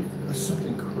coral reef, it was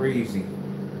something crazy.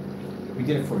 We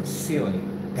did it for a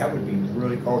ceiling. That would be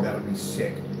really, that would be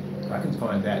sick. If I can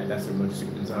find that, that's a really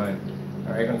sick design.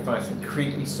 All right, I'm gonna find some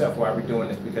creepy stuff while we're doing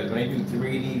this because when I do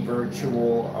 3D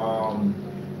virtual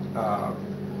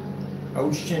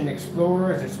ocean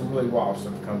explorers, there's some really wild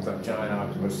stuff that comes up, giant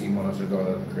octopus, sea monsters, all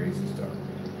that crazy stuff.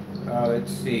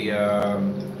 Let's see,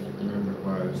 remember it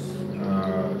was,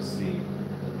 let's see,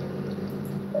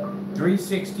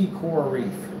 360 coral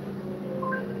reef.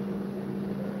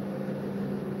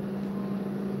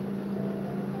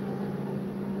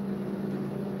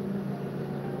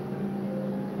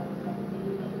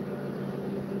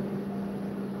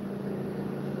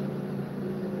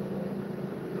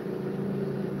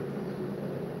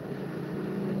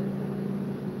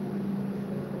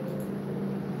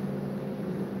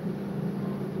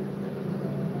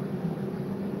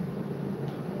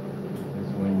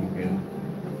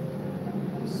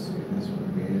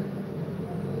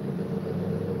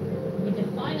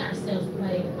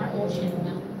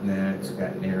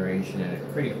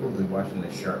 Pretty cool to watching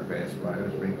the shark pass by. It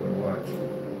was pretty cool to watch.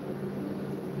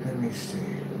 Let me see.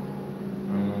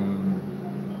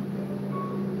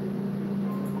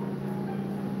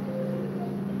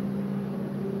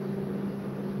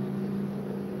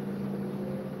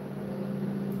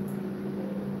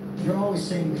 You're always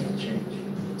saying we need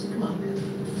change. So come on, man.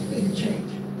 We need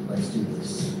change. Let's do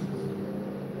this.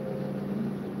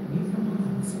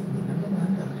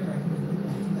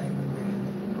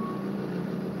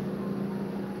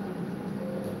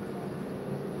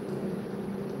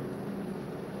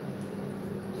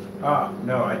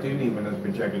 No, I do need one of those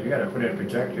projectors. You got to put in a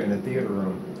projector in the theater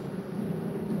room.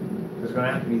 There's going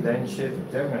to have to be then shift.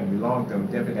 If they're going to be long, though,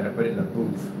 definitely got to put it in a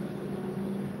booth.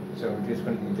 So we're just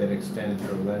going to need that extended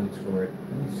for a lens for it.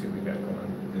 Let me see what we got going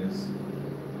on with this.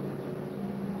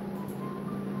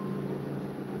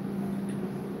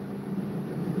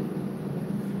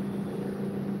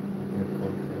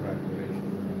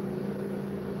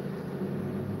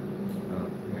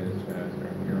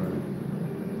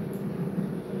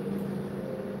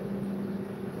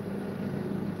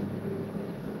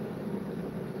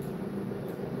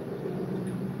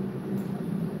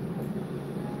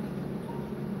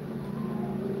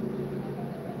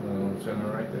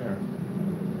 Right there.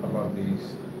 I love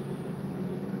these.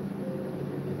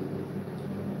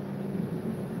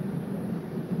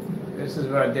 This is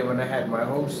what I did when I had my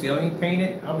whole ceiling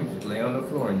painted. I would just lay on the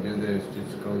floor and do this,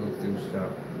 just go look through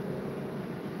stuff.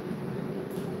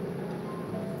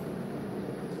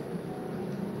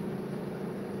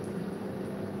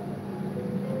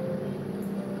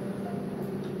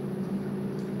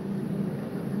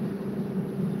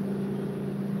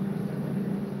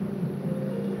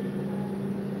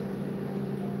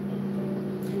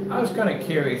 I was kind of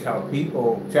curious how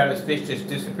people, see how this fish just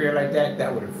disappear like that?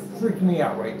 That would have freaked me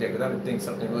out right there, because I would think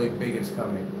something really big is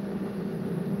coming.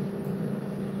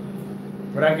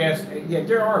 But I guess, yeah,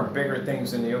 there are bigger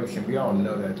things in the ocean. We all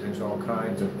know that there's all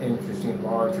kinds of interesting,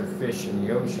 larger fish in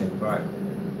the ocean, but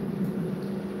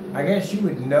I guess you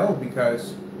would know,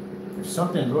 because if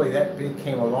something really that big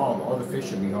came along, all the fish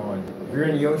would be gone. If you're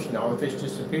in the ocean, all the fish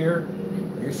disappear,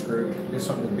 you're screwed. There's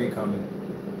something big coming.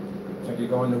 It's like you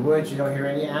go in the woods, you don't hear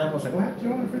any animals. Like, what happened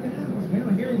to all the freaking animals? We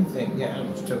don't hear anything. Yeah,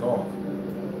 animals took off.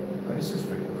 Oh, this is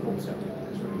freaking cool stuff.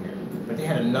 This right here. But they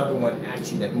had another one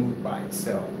actually that moved by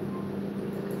itself.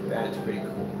 That's pretty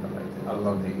cool. I like that. I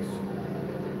love these.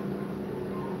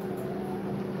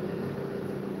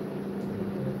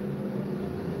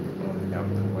 Oh, that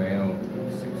was the whale.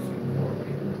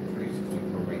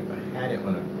 364 rate. I had it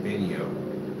on a video.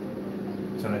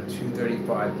 It's on a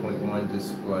 235.1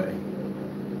 display.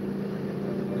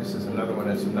 This is another one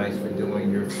that's nice for doing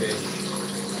your fish.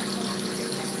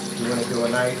 If you want to do a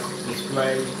nice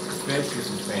display fish,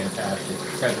 this is fantastic.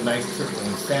 It's got a nice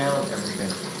trickling sound,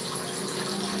 everything.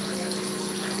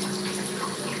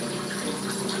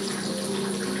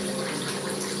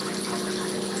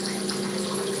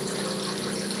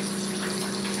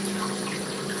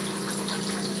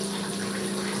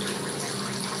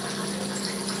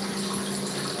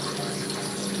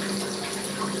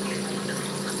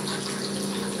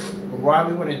 Why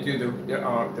we want to do the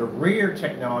rear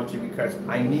technology, because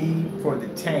I need for the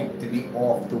tank to be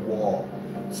off the wall.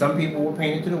 Some people will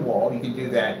paint it to the wall, you can do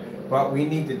that, but we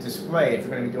need the display. If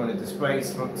you're going to be doing a display,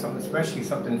 something, especially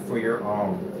something for your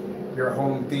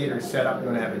home theater setup,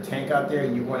 you're going to have a tank out there,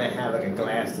 you want to have like a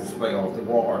glass display off the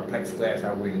wall, or a plexiglass,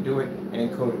 however you can do it, and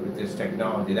encode it with this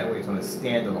technology. That way it's on a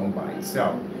standalone by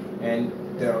itself. And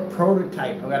the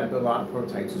prototype, I'm going to build a lot of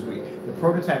prototypes this week. The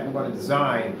prototype I'm going to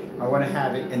design, I want to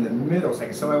have it in the middle. So like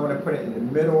if somebody want to put it in the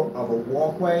middle of a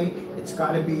walkway, it's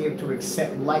got to be able to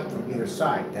accept light from either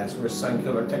side. That's where sun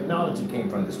killer technology came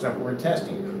from, the stuff we're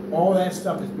testing. All that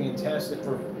stuff is being tested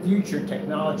for future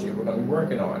technology we're going to be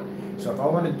working on. So if I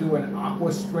want to do an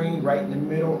aqua screen right in the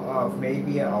middle of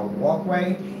maybe a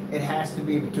walkway, it has to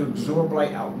be able to absorb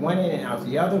light out one end and out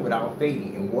the other without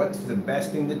fading. And what's the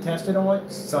best thing to test it on?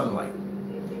 Sunlight.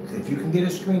 If you can get a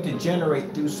screen to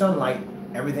generate through sunlight,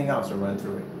 everything else will run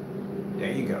through it. There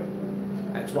you go.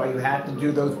 That's why you have to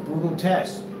do those brutal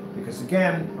tests. Because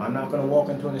again, I'm not going to walk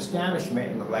into an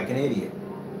establishment and look like an idiot.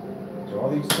 So all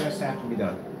these tests have to be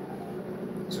done.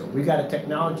 So we got a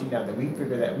technology now that we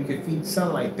figure that we could feed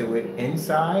sunlight through it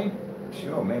inside.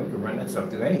 Sure, man, we could run that stuff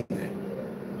through anything.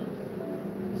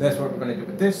 So that's what we're going to do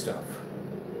with this stuff.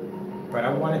 But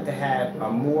I wanted to have a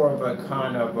more of a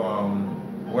kind of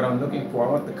what I'm looking for.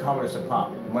 I want the colors to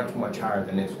pop much, much higher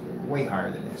than this, way higher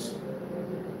than this.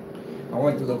 I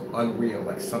want it to look unreal,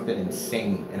 like something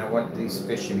insane. And I want these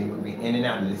fish to be moving in and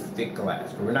out of this thick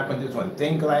glass. But we're not going to do this on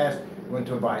thin glass. We're going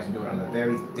to advise to do it on a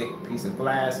very thick piece of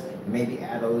glass, maybe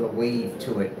add a little wave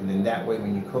to it. And then that way,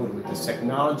 when you coat it with this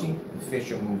technology, the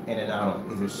fish will move in and out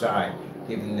on either side,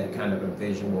 giving that kind of a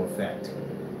visual effect.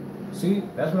 See,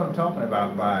 that's what I'm talking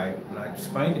about by, when I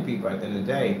explain to people at the end of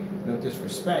the day, no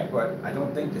disrespect, but I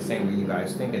don't think the same way you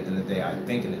guys think at the end of the day. I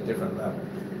think at a different level,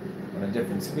 on a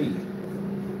different speed.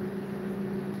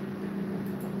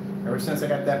 Ever since I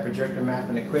got that projector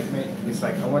mapping equipment, it's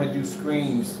like I want to do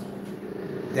screens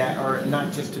that are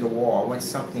not just to the wall. I want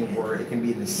something where it can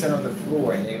be in the center of the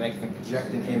floor and then I can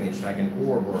project an image, like an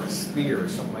orb or a sphere or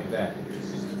something like that.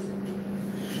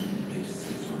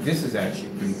 This is actually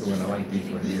pretty cool, and I like these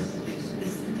right here.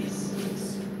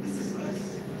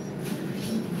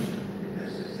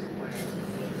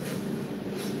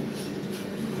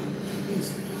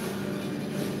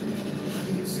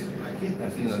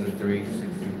 That's another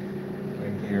 360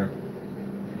 right here.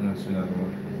 And that's another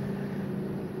one.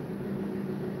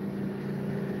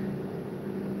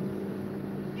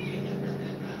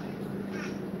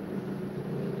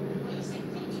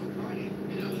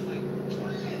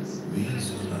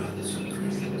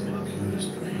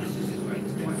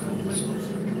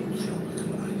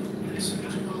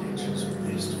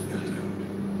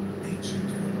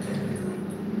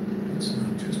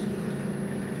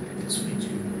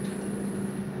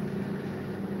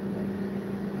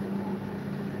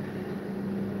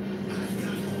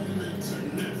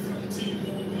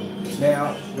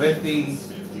 Now, with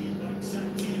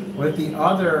the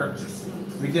other,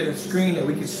 we did a screen that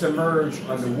we could submerge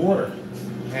underwater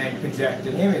and project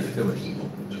an image to it.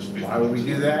 Why would we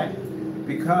do that?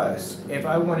 Because if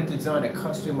I wanted to design a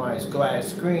customized glass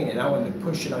screen and I wanted to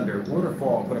push it under a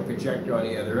waterfall and put a projector on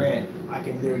the other end, I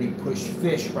can literally push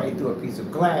fish right through a piece of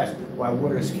glass while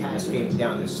water is cascading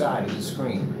down the side of the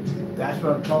screen. That's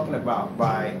what I'm talking about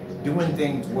by doing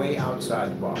things way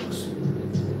outside the box.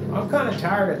 I'm kind of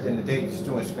tired at the end of the day just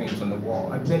doing screens on the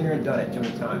wall. I've been there and done it too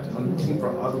many times. I'm looking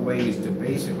for other ways to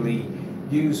basically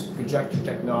use projector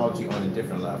technology on a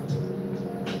different level.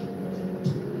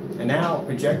 And now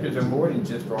projectors are more than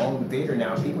just for home theater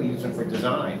now. People use them for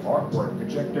design, artwork,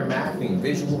 projector mapping,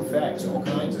 visual effects, all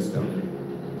kinds of stuff.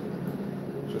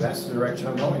 So that's the direction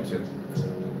I'm going to.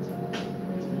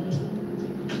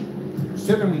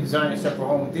 Still going to be designing stuff for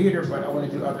home theater, but I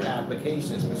want to do other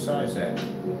applications besides that.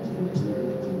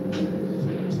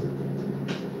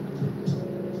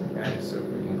 That is so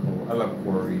freaking cool. I love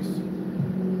quarries.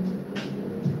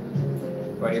 A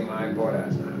buddy of mine bought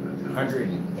a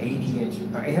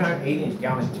 880-inch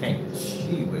gallon tank.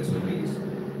 Gee whiz Louise.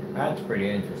 That's pretty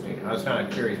interesting. I was kind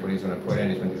of curious what he's going to put in.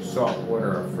 He's going to do salt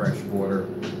water or fresh water.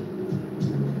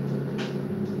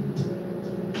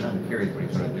 I'm curious what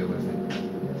he's going to do with it.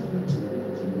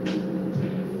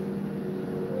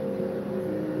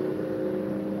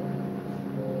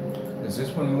 Does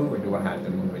this one move or do I have to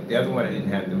move it? The other one I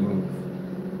didn't have to move.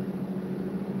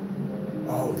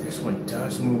 Oh, this one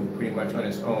does move pretty much on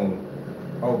its own.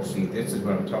 Oh, see, this is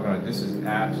what I'm talking about. This is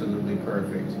absolutely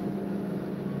perfect.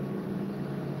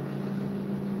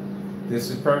 This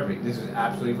is perfect. This is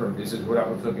absolutely perfect. This is what I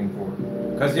was looking for.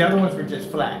 Because the other ones were just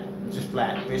flat. Just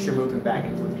flat. Fish are moving back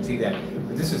and forth. You see that?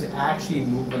 But this is actually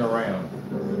moving around.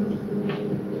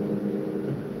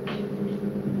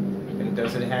 And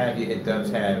does it have, it does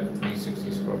have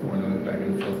 360 square foot moving back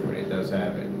and forth, but it does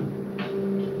have it.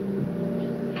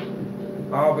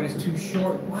 Oh, but it's too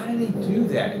short. Why do they do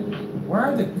that? Why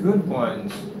are the good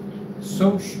ones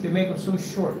so, they make them so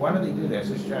short? Why do they do that?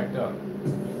 So jacked up.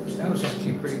 That was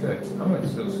actually pretty good. I'm going to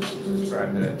still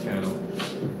subscribe to that channel.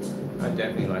 I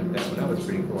definitely like that one. That was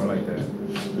pretty cool. I like that.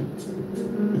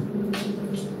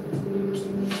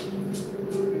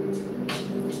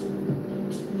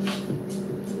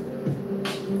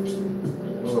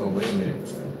 Oh, wait a minute.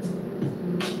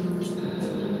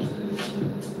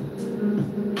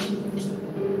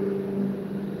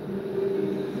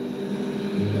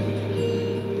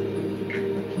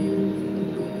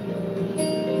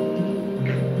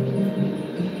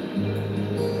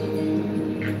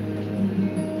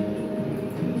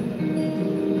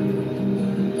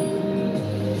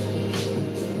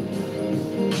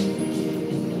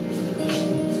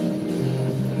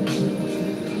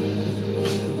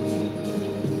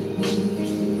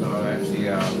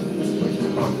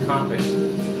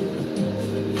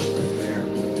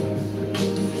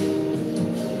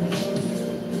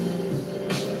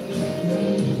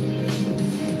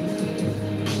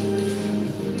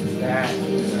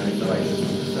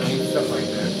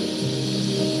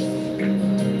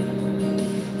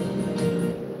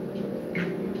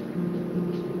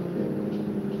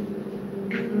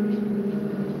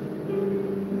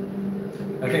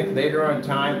 Later on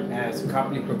time, as the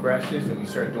company progresses and we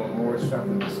start doing more stuff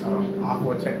with this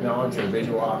aqua technology or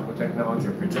visual aqua technology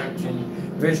or projection,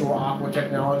 visual aqua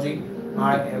technology,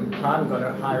 I am probably going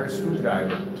to hire a scuba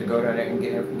diver to go down there and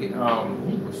get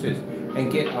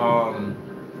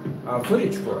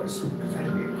footage for us. Because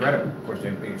that'd be incredible. Of course,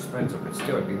 that'd be expensive, but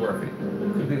still it'd be worth it.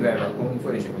 Because we've had our own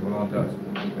footage that would belong to us.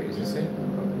 Wait, is this it?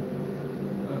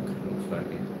 Okay, looks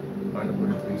like it.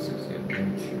 Underwater 360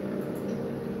 adventure.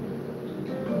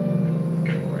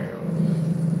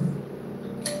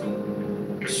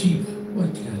 Chief,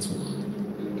 what cats want?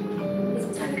 Is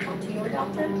it time to talk to your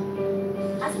doctor?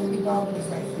 Ask him to go over his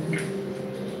right foot.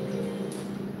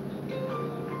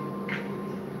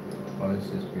 Oh, this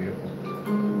is beautiful.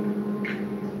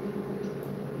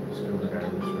 Scuba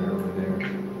divers right over there.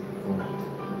 Cool.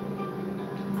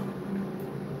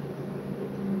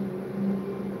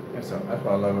 That's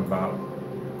what I love about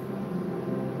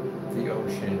the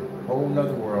ocean. Whole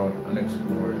nother world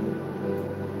unexplored.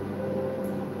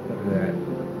 Look at that.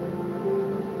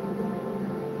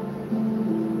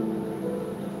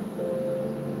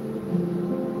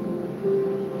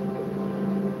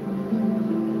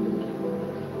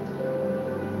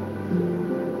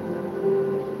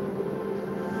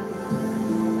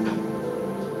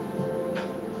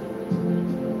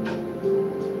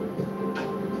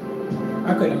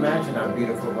 I couldn't imagine how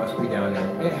beautiful it must be down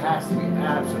there. It has to be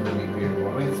absolutely beautiful.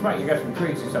 I mean, it's right, you got some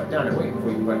crazy stuff down there waiting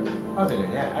for you, but other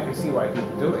than that, I can see why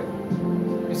people do it.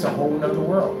 It's a whole nother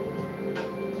world.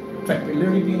 It's like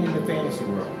literally being in the fantasy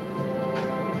world.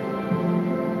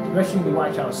 Especially when you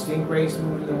watch how stingrays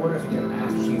move in the water, so they're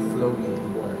actually floating in the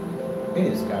water. It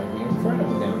has got to be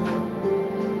incredible down here.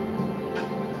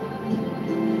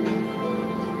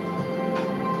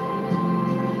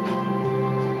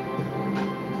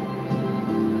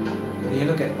 And you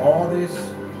look at all this,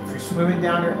 if you're swimming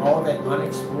down there, all that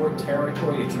unexplored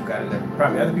territory that you've got in there.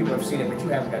 Probably other people have seen it, but you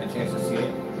haven't got a chance to see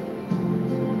it.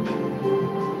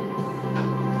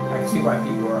 I can see why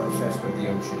people are obsessed with the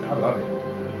ocean. I love it.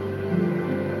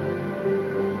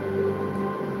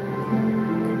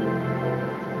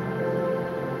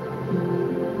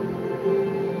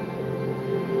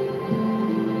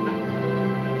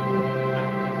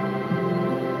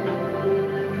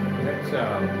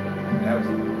 That was a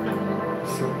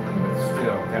short one, but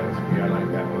still, that was good. I like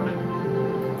that one.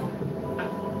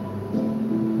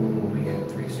 Oh, we had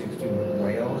 360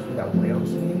 whales. We got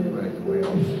whales in here, right? Whales.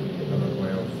 I love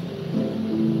whales.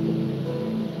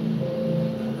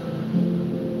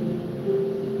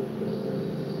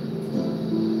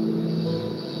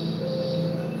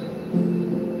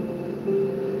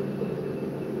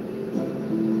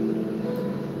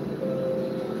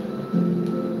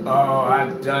 Oh,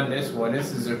 I've done this one.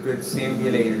 This is a good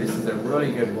simulator. This is a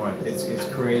really good one. It's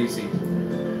crazy.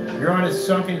 You're on a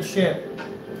sunken ship.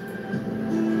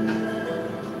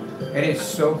 And it's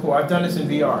so cool. I've done this in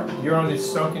VR. You're on this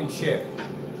sunken ship.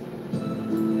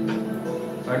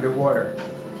 Underwater.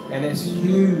 And this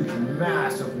huge,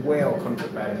 massive whale comes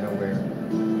up out of nowhere.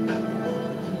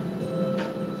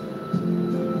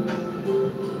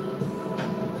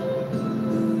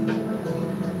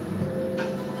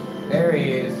 There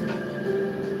he is.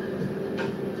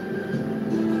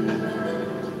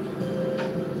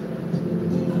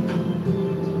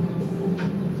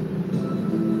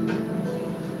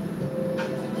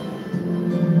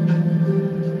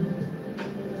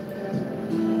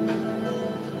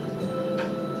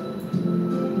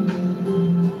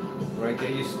 Right there,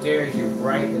 he stares you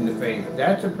right in the face.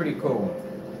 That's a pretty cool one.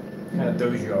 Kind of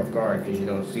throws you off guard because you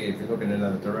don't see it if you're looking in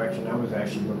another direction. I was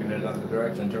actually looking in another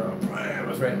direction until it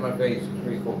was right in my face. It was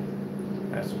pretty cool.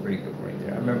 That's a pretty good one right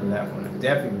there. I remember that one. I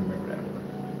definitely remember that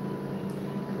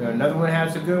one. Another one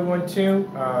has a good one too.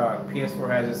 PS4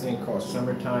 has this thing called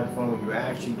Summertime Fun where you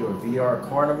actually do a VR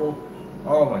carnival.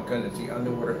 Oh my goodness, the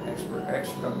underwater what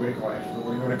do you call it?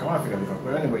 What do you want to call it?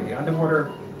 But anyway, the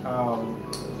underwater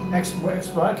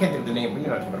expo, I can't think of the name, but you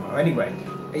know what I'm talking about. Anyway,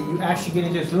 you actually get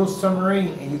into this little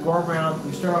submarine and you go around,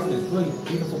 you start off in this really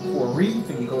beautiful coral reef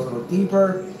and you go a little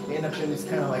deeper, you end up in this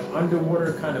kind of like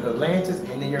underwater kind of Atlantis,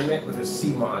 and then you're met with a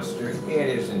sea monster. It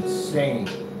is insane.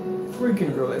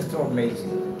 Freaking real, it's so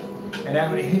amazing. And then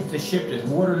when it hits the ship, there's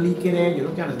water leaking in, you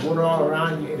look down, there's water all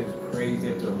around you, it is crazy.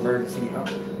 It's an emergency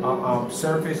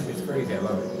surface, it's crazy, I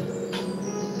love it.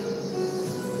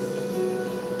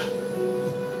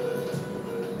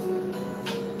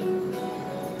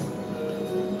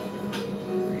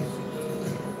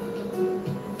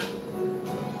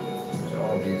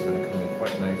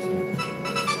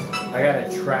 I gotta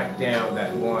track down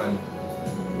that one.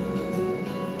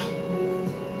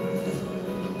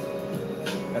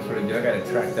 That's what I do. I gotta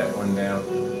track that one down.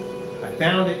 I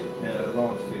found it and I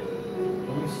lost it.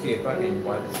 Let me see if I can,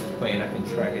 while this is playing, I can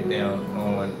track it down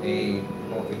on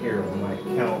over here on my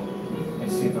account and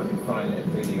see if I can find that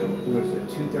video. It was a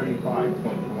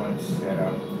 235.1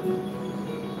 setup.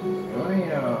 Am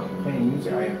I playing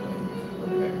music? I am playing music.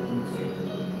 Okay, let me see.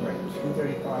 Right,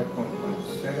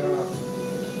 235.1 setup.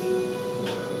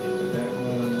 That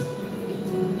one.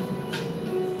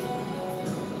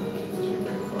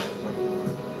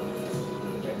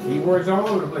 Keywords all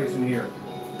over the place in here.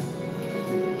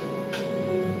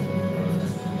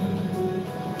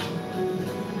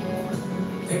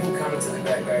 People come to the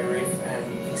Great Barrier Reef and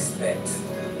expect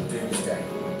doomsday.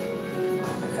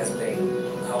 It has been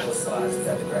publicised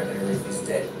that the Great Barrier Reef is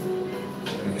dead. I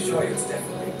can assure you it's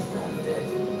definitely not dead.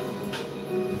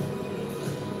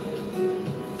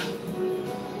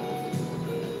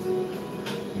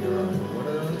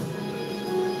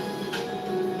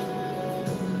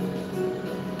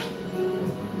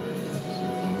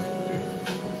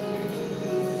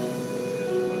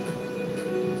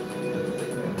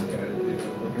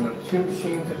 Two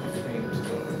machines at the same time.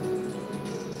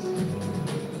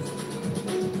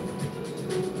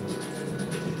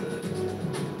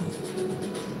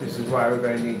 This is why we're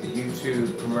going to need the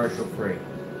YouTube commercial free.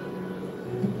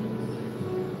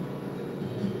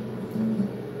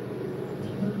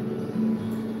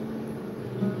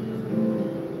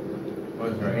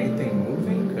 Was there anything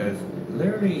moving? Because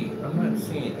literally, I'm not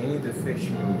seeing any of the fish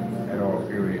move at all,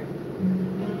 period. I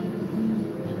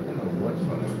don't know what's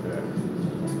wrong with that.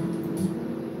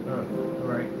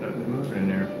 Alright, nothing moving in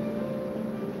there.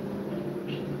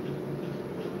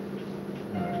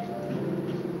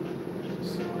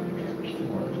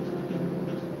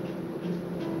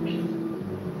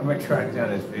 gonna track down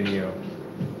this video.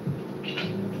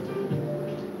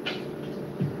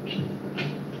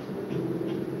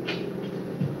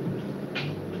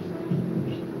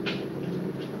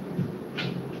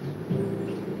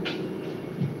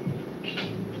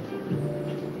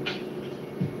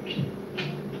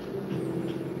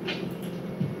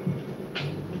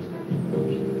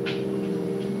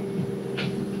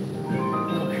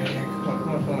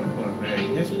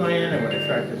 I'm going to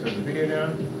track this other video down.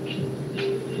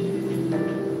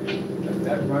 Let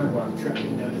that run while I'm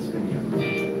tracking down this video.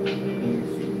 You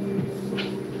see,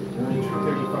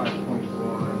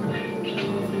 235.1.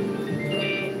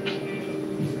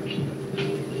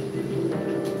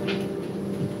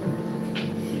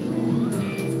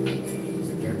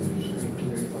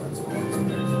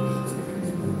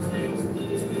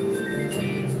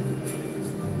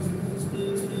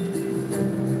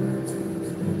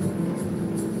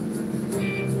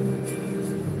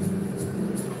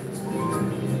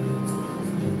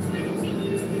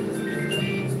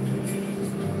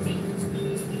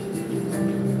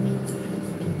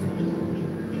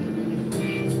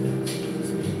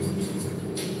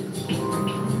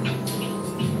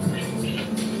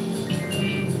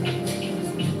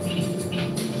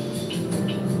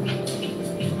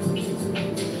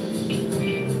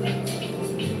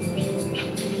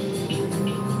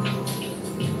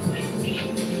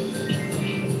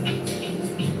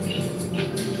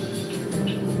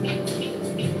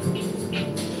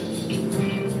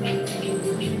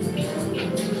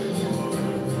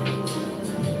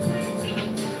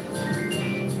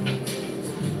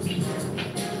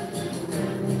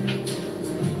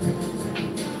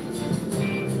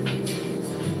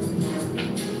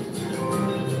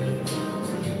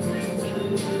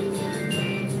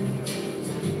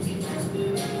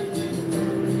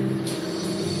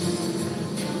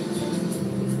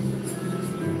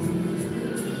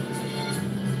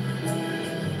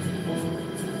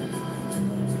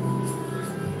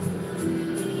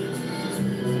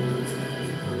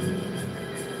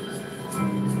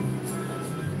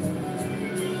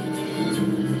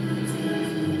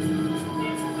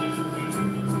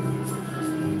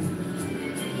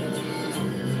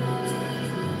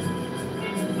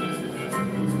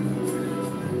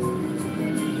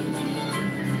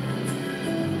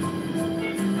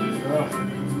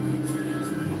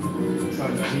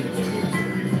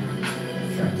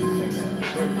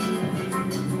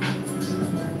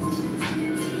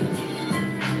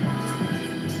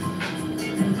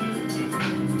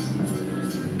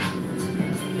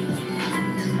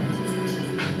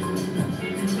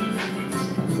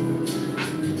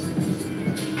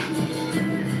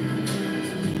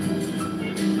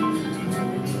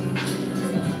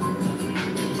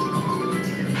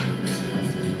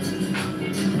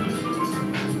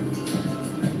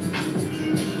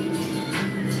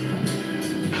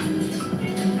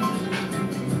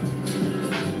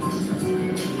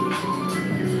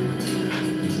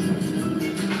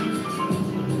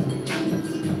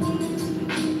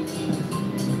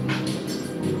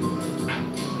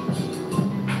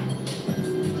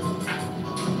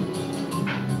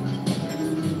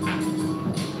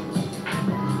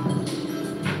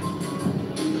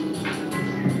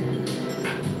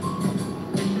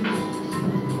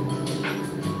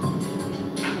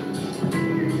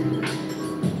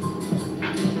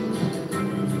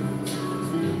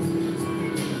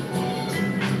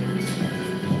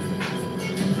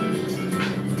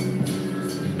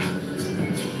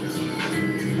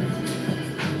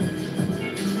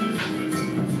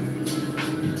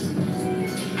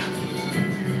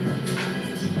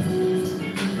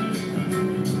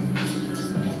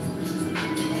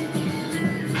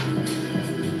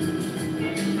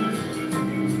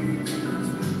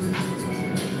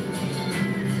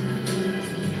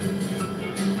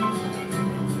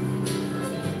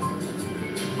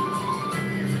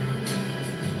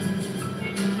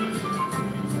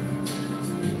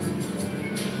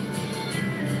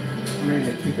 I'm running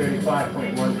a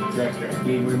 235.1 projector. I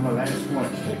gave away my last one.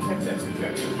 Should have kept that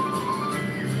projector.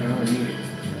 I don't need it.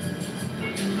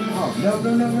 Oh,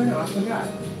 no, I forgot.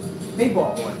 They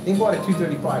bought one. They bought a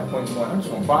 235.1. I'm just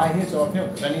going to buy his off him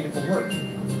because I need it for work.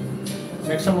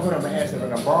 Next time I'm going to ask if I'm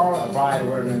going to borrow or buy it or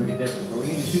whatever going to be different. But we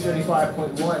need a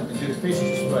 235.1 to do the fish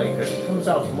display because it comes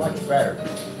out much better.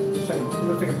 It's a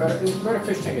better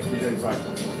fish tank at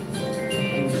 235.1.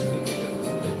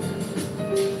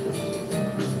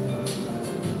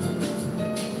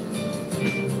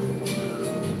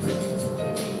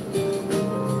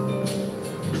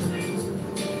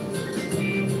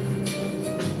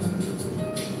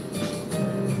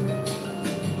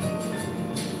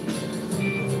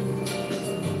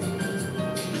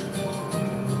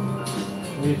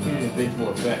 Transition and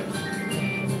visual effects.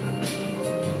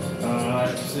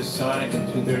 This is Sonic in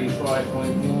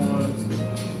 235.1.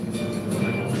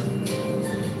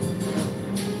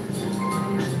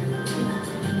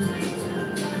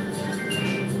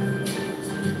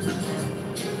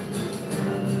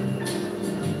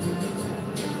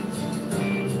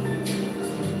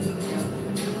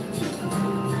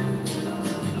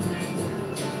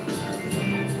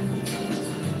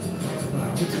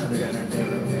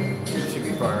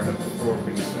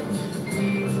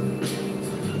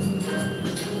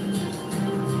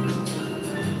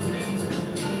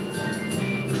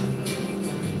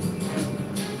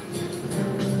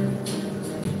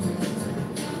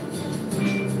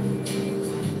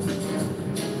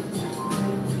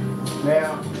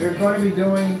 Now, they're going to be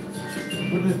doing,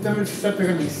 with the different stuff they're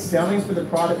going to be selling for the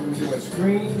product, we're doing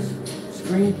screens,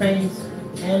 screen paints,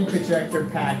 and projector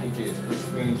packages, which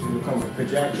means you will come with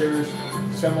projectors.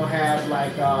 Some will have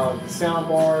like sound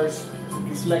bars. You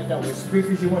can select out what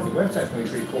speakers you want. The website's going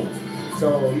to be pretty cool.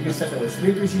 So you can set what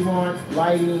speakers you want,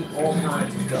 lighting, all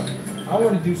kinds of stuff. I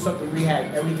want to do something where we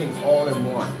have everything all in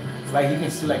one. Like you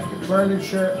can select your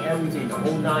furniture, everything, the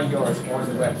whole 9 yards on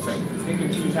the website. You pick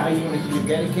and choose how you want to do your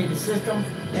dedicated system.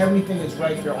 Everything is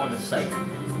right there on the site.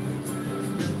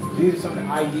 These are some of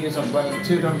the ideas I'm bringing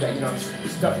to them that, you know,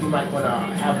 stuff you might want to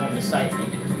have on the site,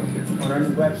 on our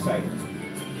new website.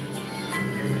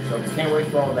 So can't wait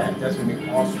for all that. That's going to be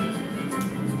awesome.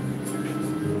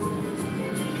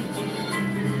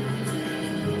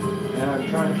 And I'm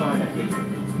trying to find that video.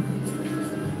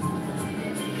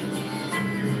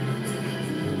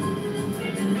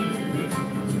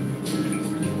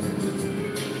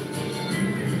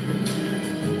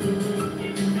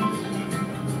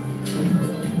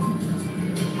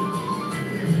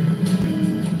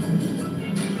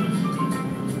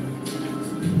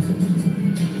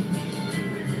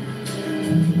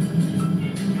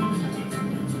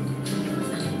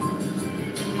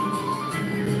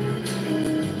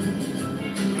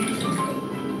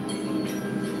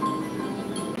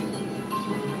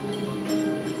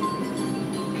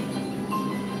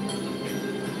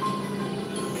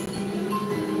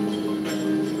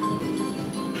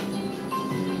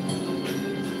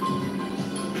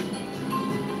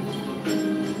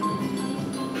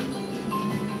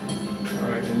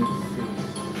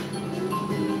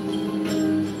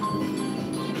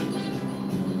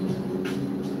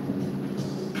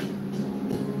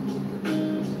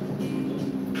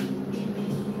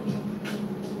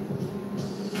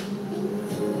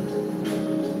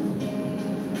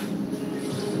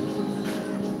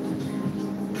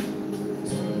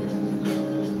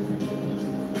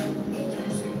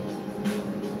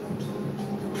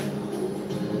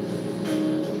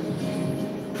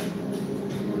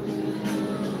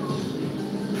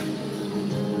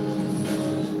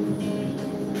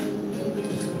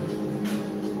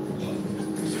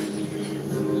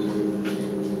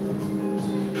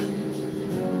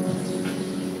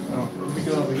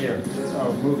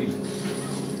 Movie.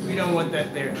 We don't want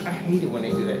that there. I hate it when they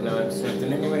do that nonsense.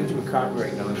 And then they went into a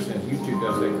copyright nonsense. YouTube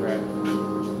does that crap.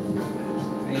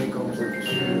 I need to go over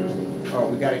to... Oh,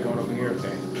 we got it going over here.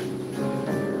 Okay.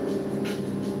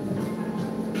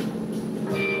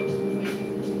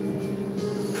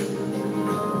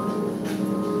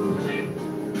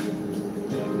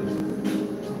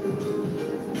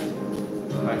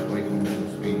 Nice way to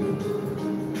move speed.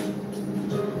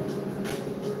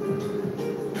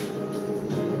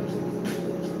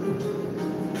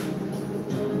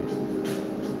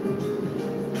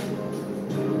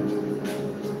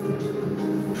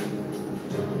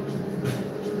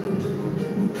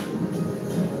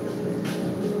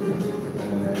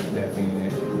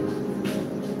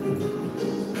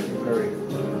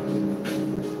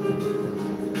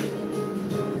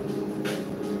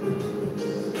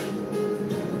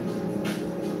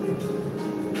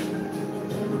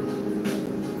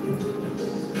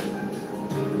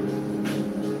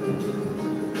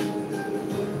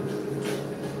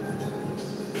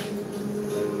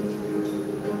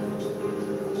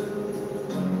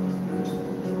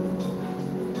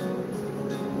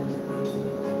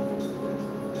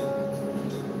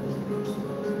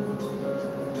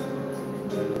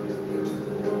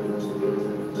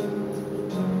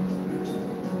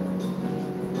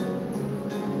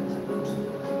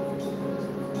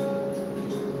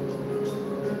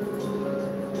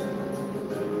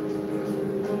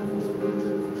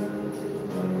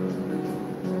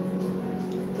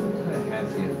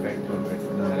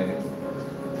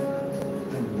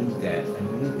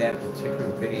 That particular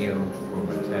video for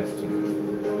my testing.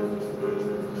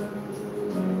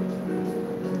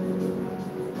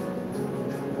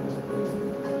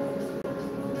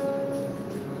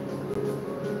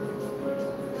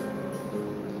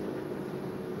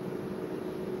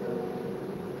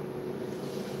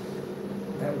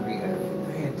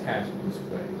 attach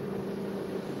display.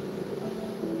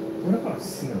 What about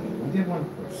ceiling? We did one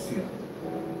for ceiling.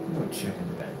 I'm gonna check in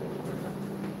the back real quick.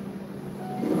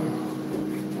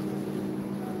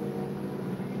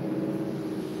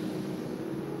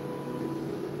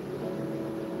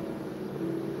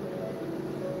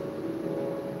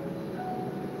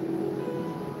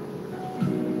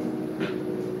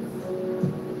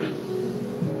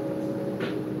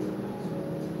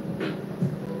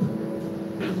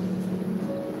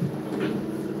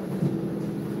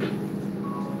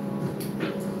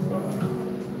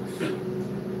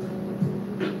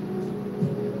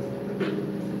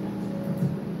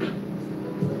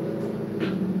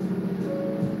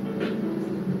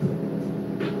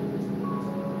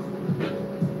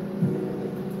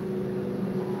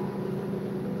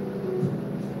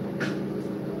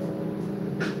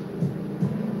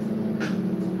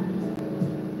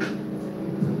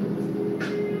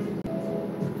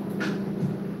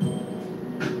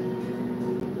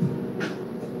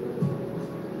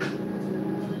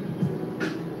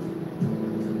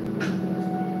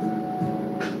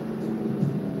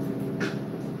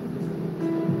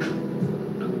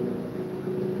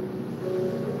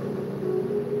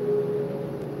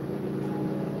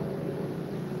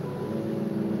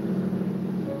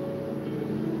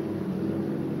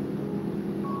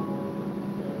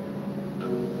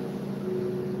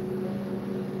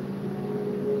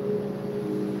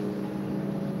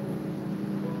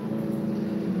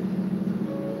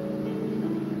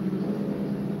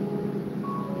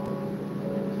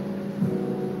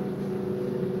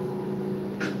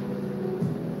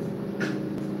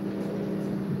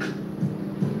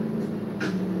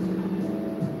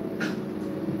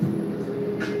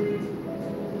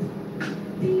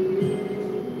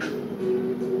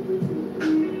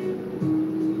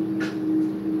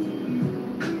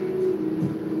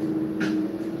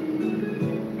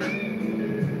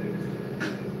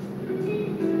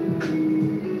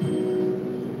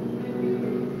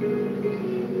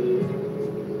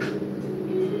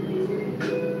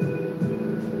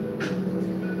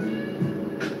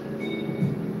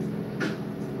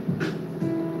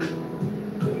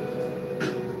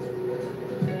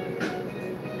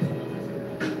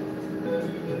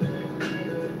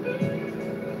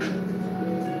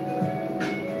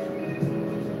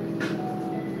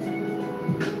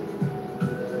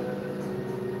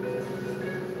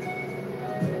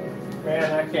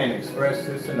 Man, I can't express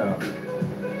this enough.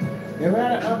 You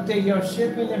gotta update your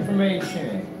shipping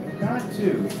information. You got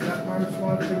to. It's not my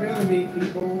responsibility,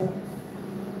 people.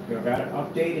 You gotta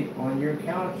update it on your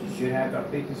account. You should have to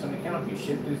update this on the account. You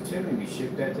ship this to me. You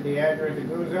ship that to the address it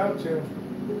goes out to.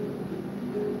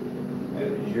 That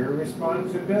is your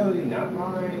responsibility, not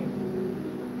mine.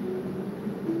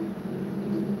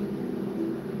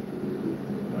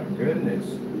 My goodness.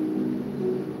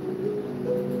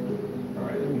 All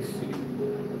right, let me see.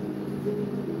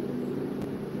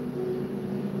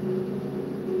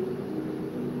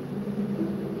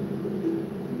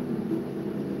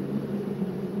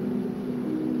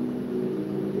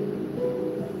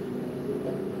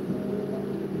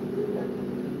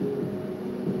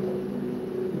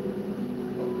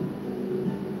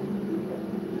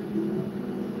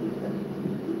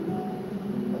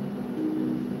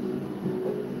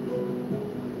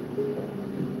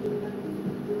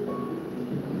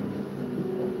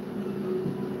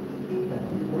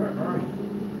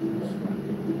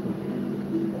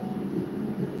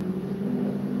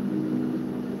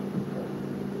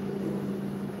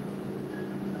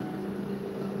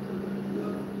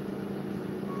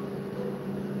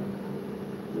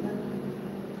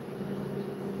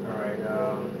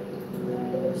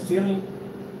 Ceiling.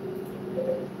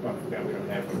 Oh, I forgot we don't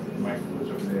have microphones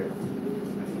over there.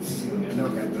 Ceiling. I know I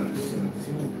got done the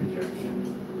ceiling projection.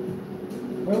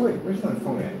 Wait, where's my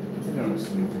phone at? I think on the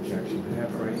ceiling projection. I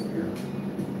have it right here.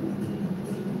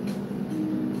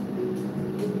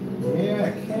 Yeah,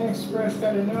 I can't express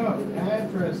that enough.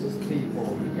 Addresses,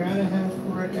 people. You gotta have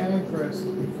correct address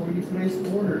before you place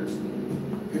orders.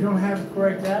 If you don't have the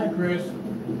correct address,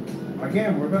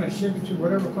 again, we're going to ship it to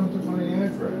whatever comes up on the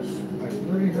address. I've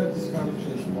already had this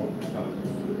conversation multiple times.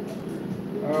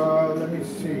 Let me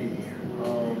see.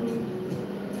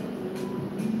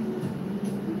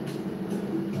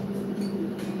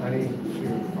 I need to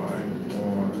find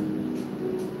more.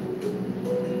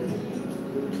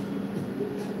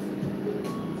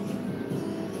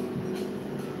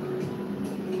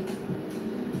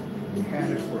 We had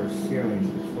it for a ceiling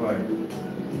display.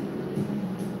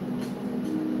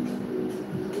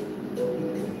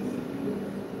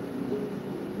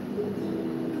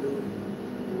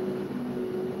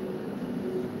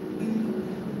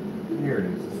 Here it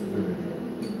is.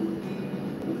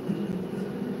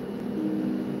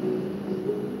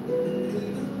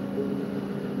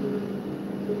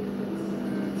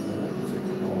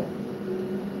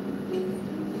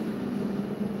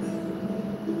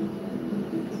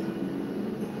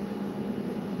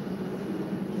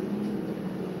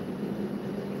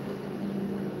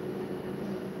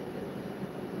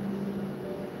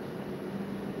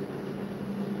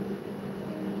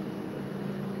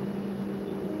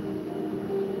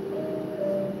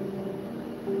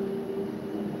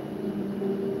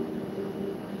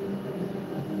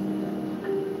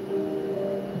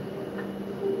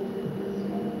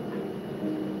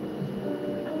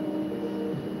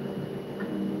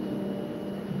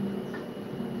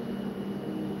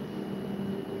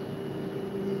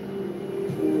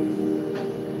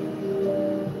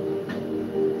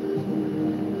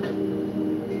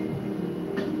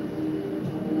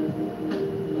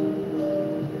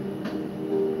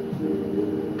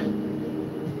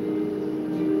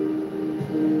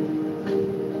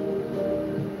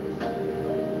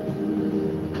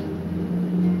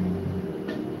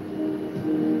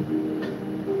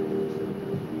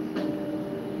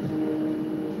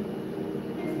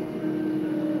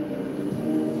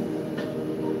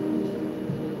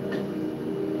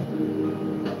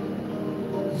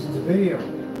 video.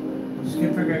 Just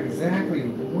can't figure out exactly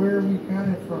where we got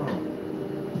it from.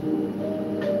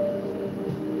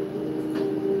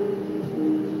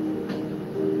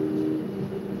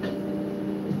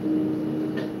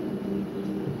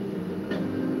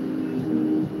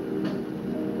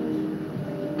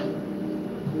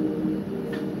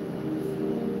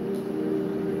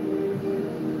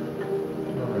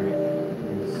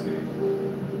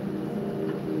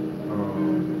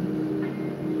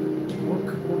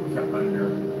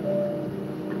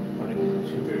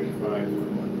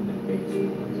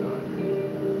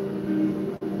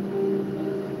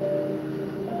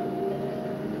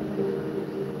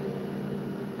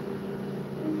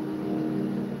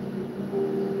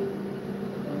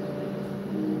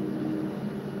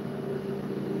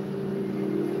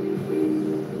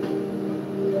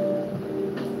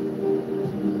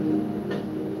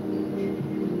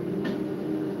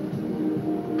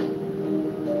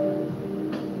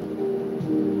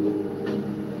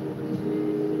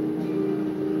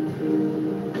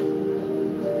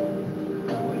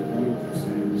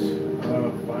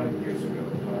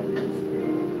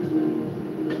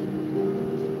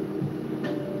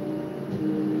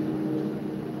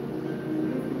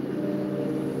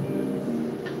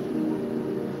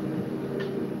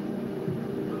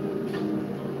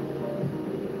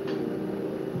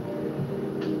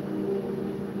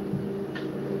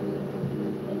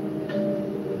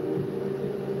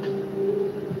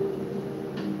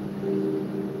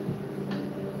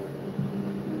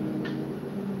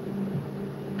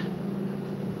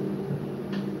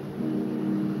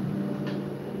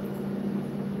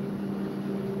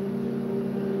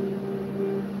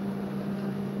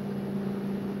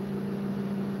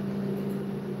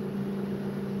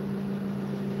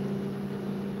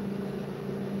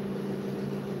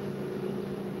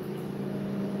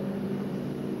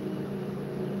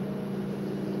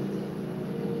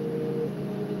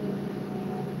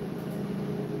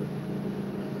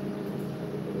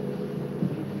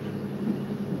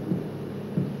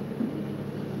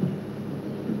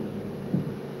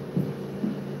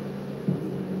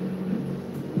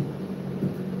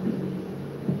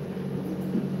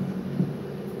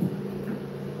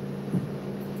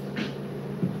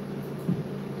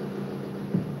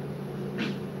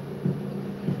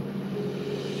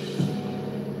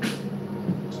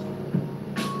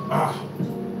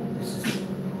 This is the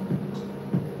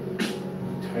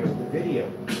title of the video.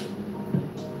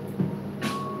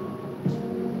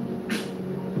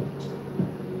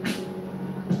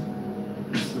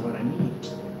 This is the one I need.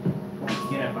 Why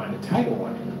can't I find the title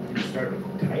one? Can you start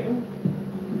with the title?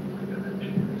 Is there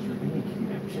any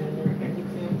connection in there?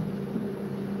 Anything?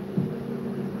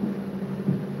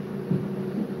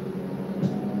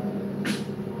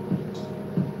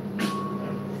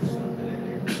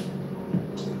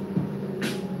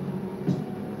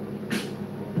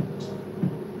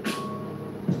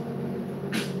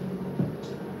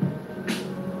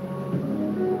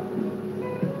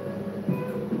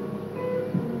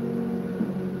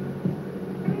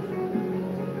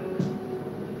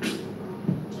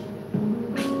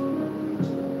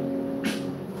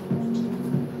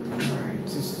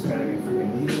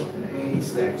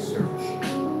 Stack search.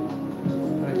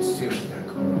 Let's see what we got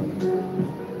going on here.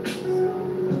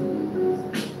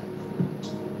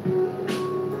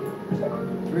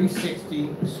 360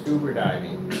 scuba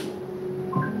diving.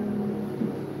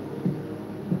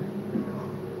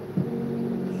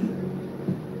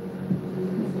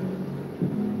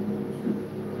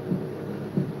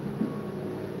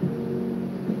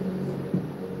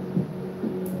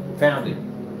 Found it.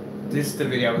 This is the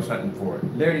video I was hunting for.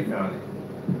 Literally found it.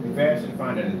 If I actually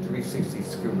find it in 360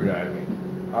 scuba diving,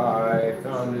 I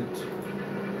found it.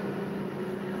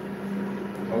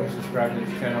 Always subscribe to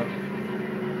this channel.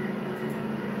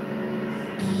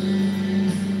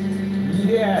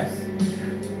 Yes,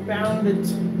 found it.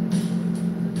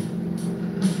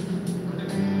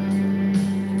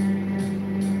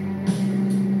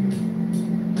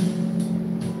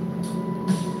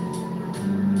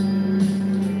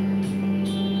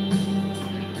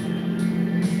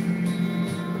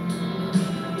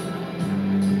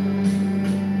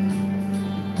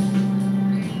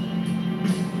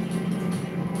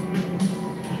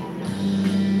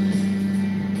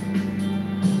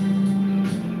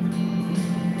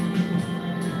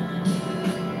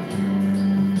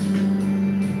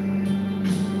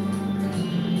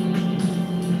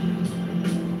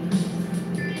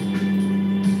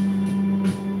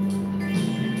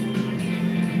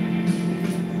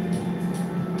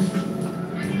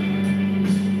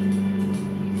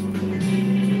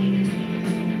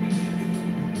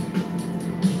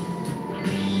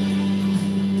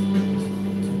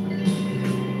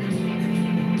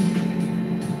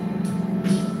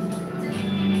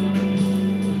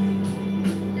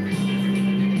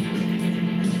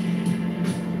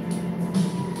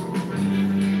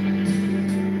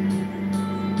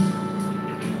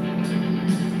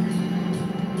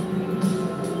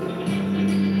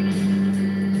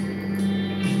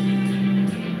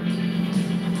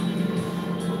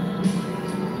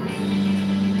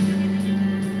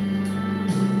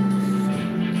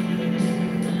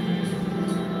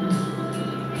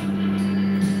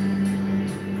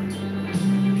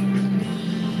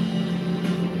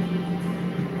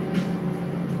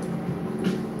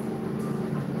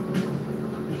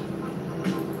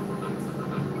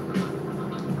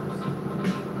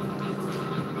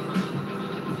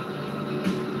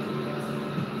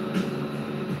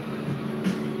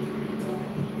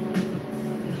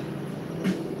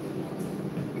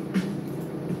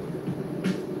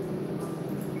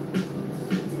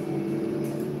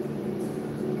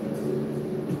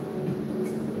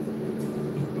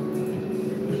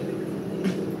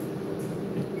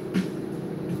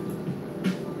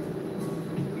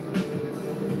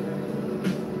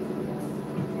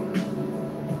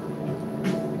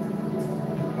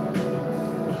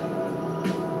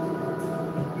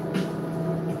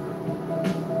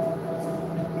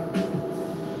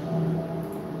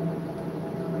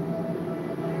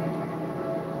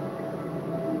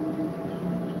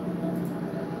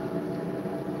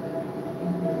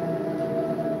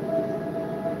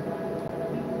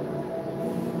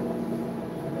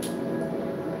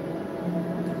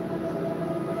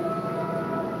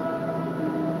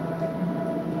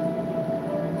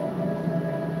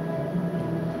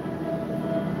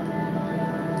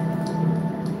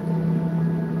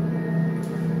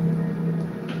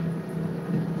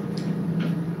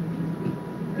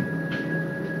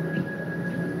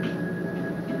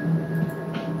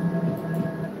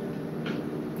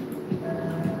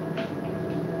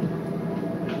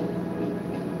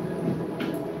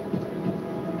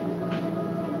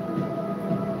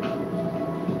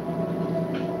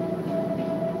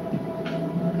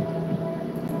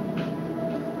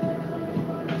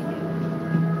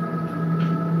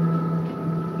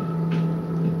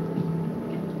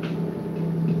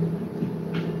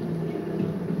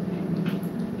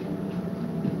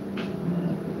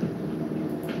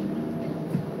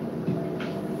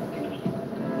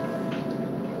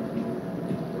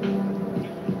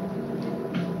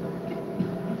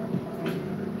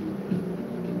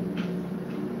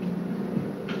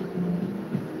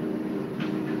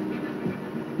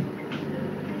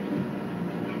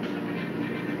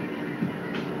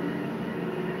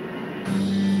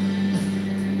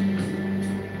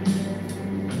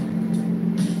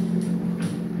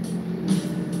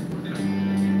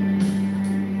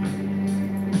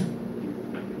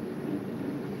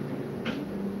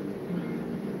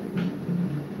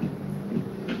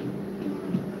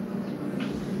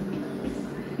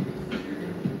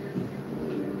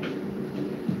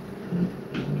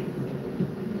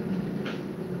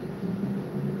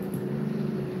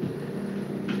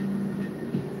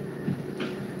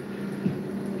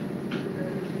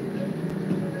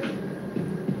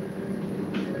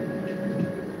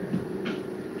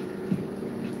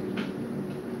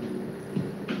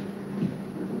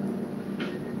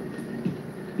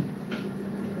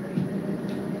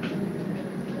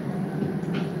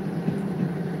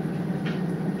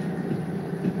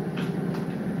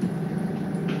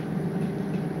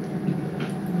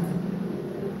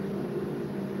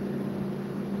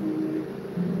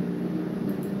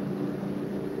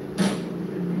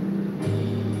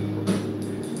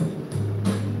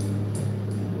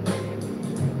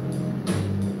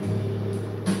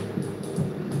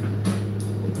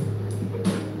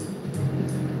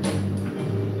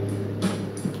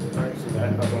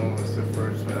 that other one was the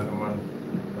first one. Other one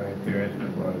right there as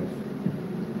it was.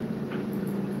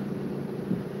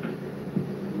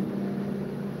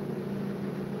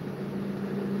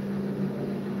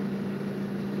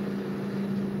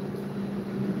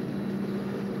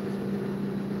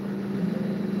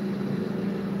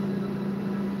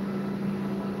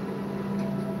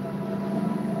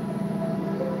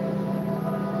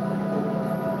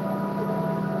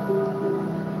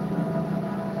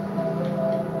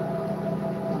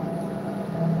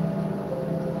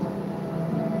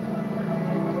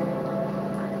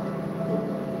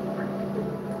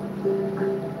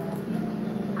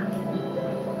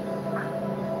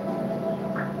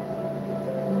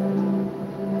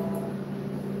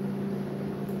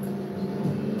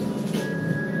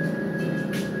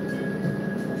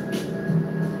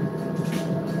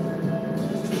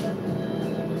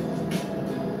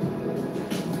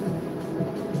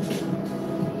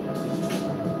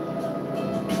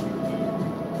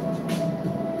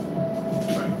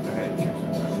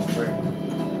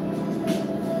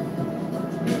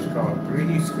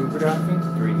 Scuba diving?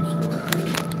 3D scuba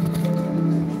diving.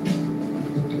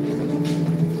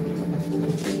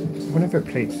 What if it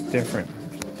plays different?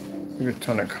 Maybe it's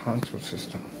on a console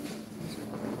system.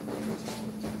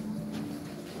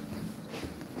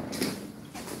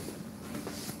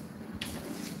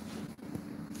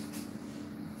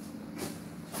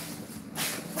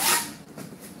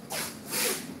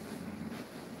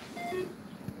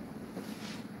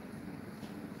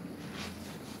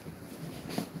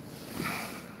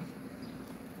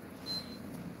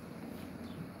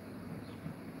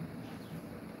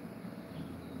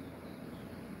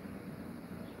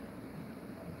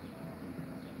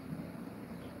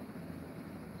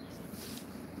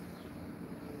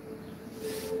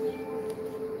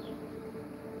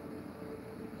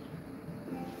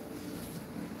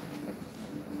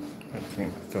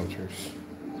 Filters.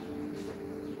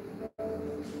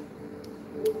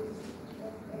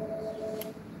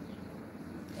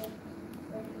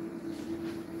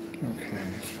 Okay,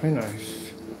 it's pretty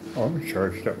nice. Oh, we're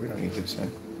charged up. We don't need this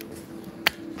in.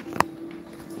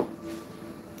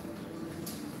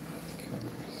 Okay,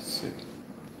 let's see.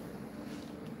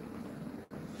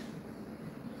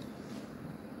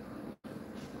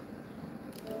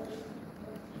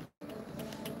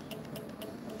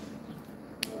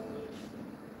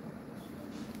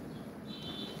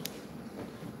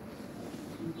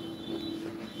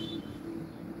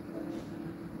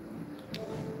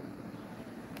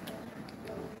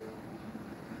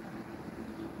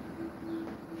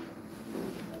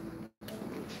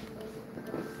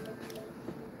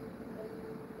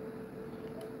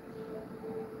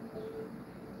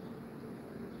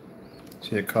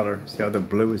 See the color? See how the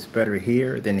blue is better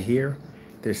here than here?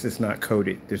 This is not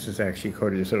coated. This is actually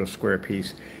coated, this little square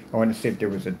piece. I want to see if there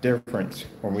was a difference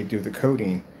when we do the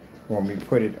coating, when we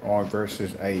put it on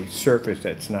versus a surface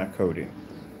that's not coated.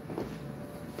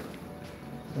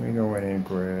 Let me go in and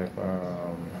grab,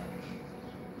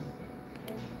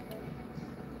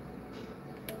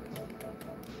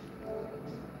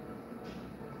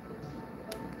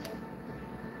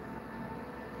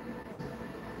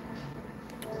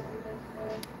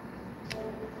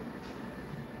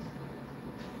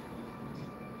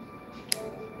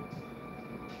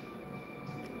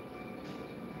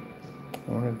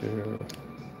 I want to do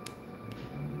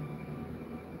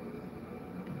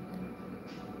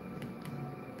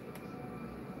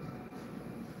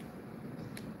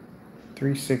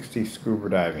 360 scuba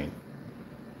diving.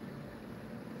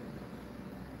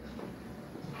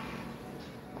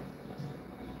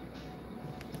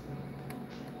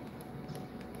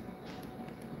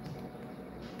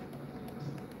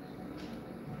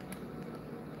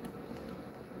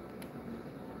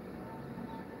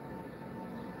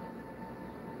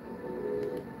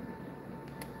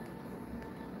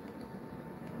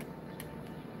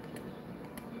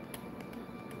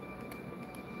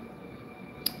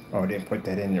 Oh, I didn't put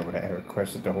that in there, but I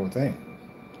requested the whole thing.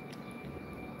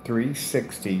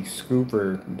 360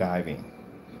 scuba diving.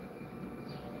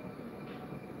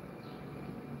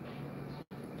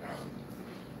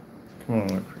 Come on,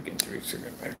 let's forget 360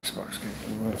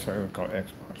 Xbox. Sorry, we call it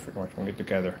Xbox. We're going to get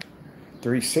together.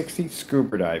 360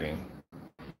 scuba diving.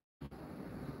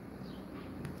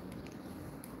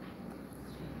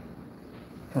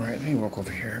 All right, let me walk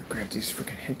over here, grab these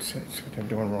freaking headsets. What I'm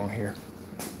doing wrong here.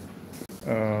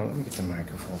 Let me get the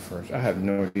microphone first. I have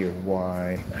no idea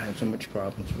why I had so much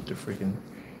problems with the freaking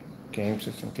game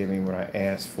system giving me what I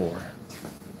asked for.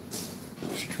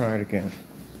 Let's try it again.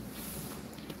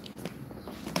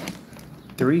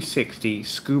 360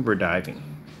 scuba diving.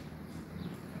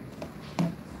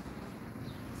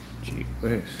 Jeez Wait,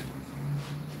 what is?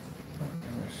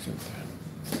 Let's see that.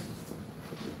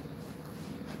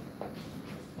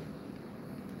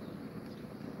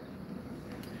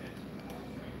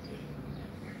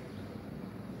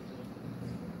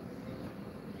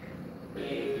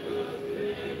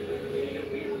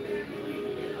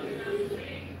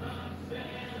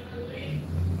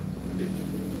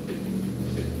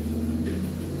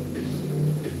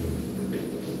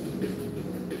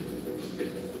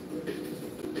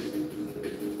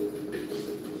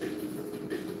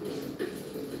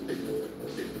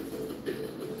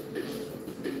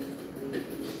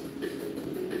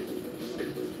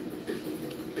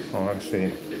 Oh, let's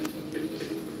see.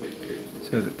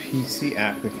 So the PC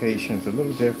application is a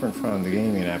little different from the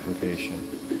gaming application.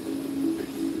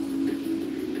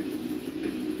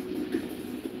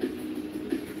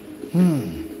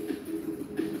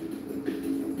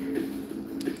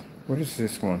 What is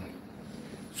this one?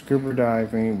 Scuba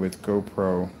diving with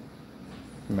GoPro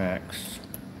Max.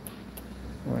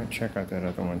 I want to check out that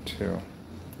other one too.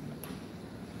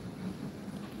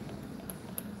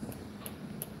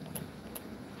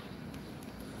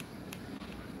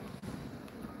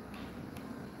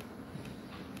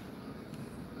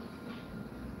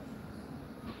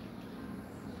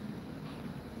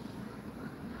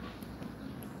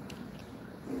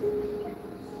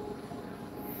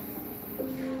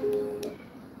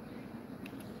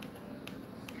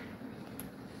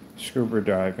 Scuba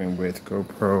diving with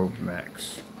GoPro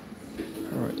Max.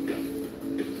 All right.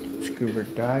 Scuba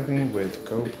diving with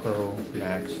GoPro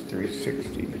Max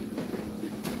 360.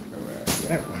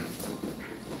 That one.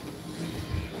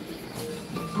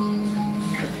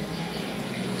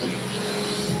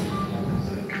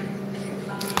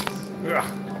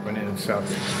 Ugh, went in himself.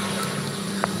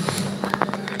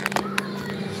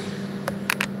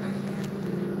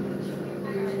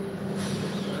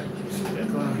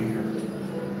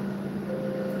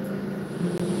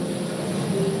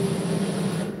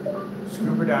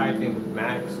 Scuba diving with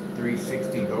Max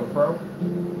 360 GoPro.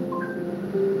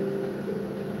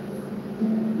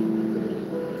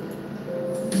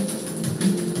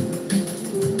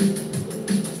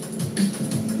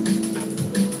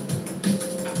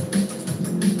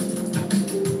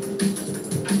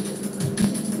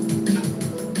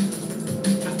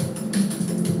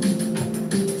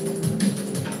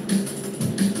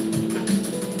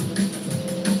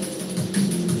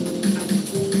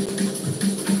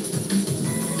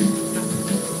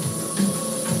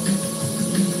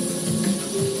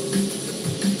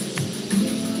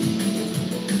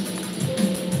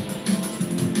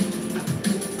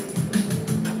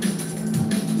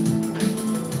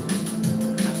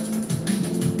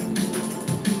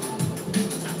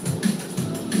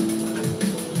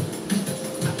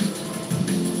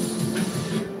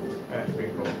 That's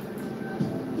pretty cool.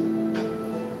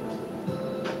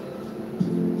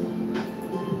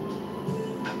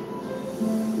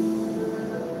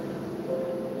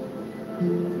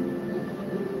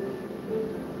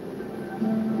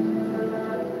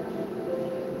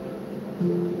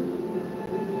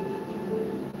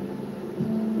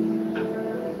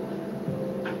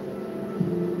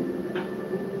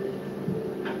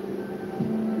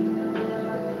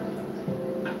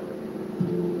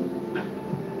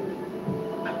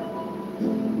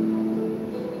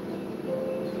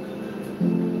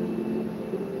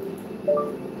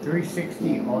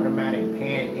 .360 automatic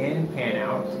pan in, pan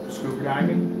out, scuba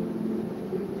diving.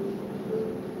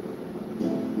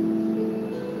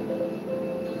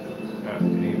 Oh,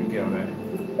 didn't even get on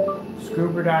that.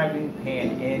 Scuba diving,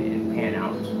 pan in and pan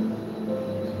out.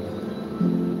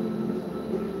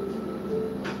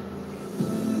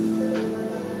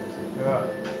 Uh,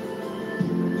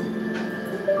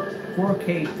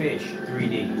 4K fish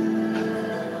 3D.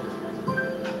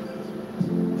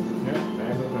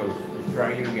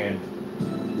 Try it again.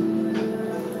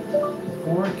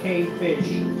 4K fish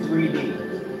 3D.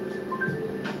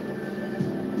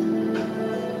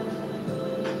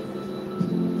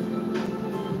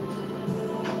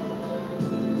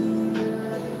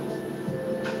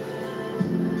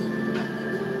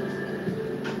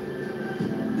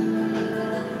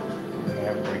 I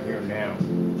have it right here now.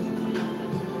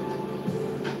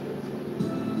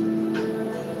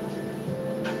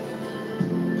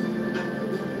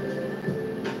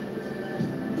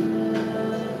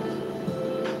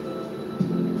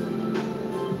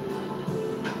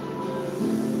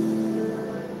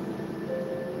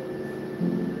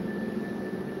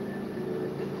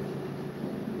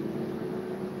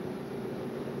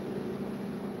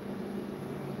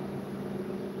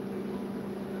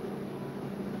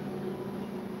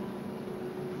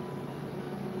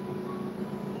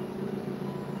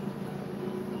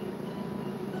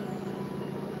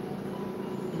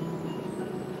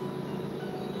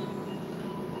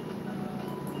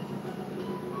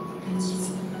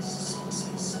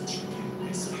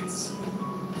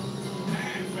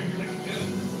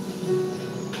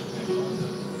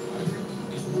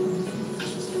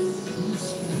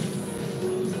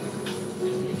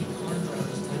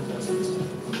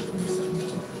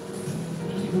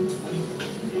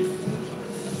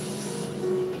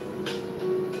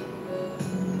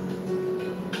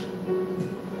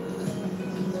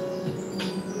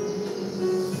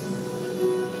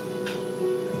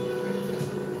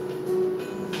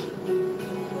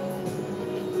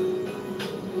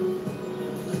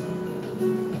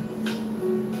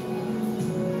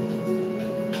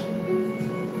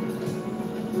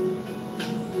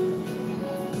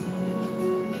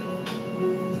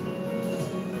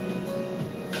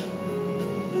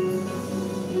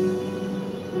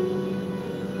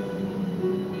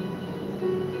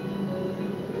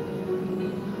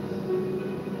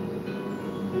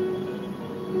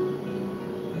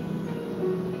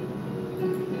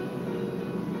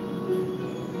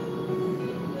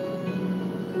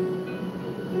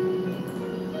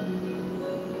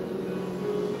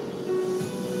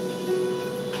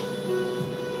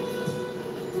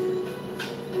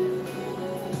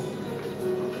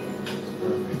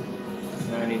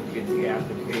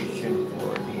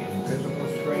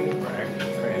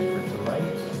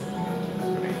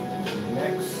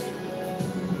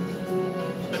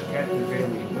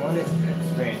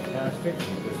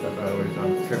 fixing this stuff, otherwise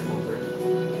I'm tripping over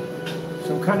it.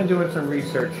 So I'm kind of doing some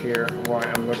research here while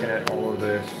I'm looking at all of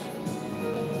this.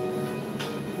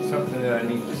 Something that I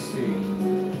need to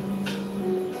see.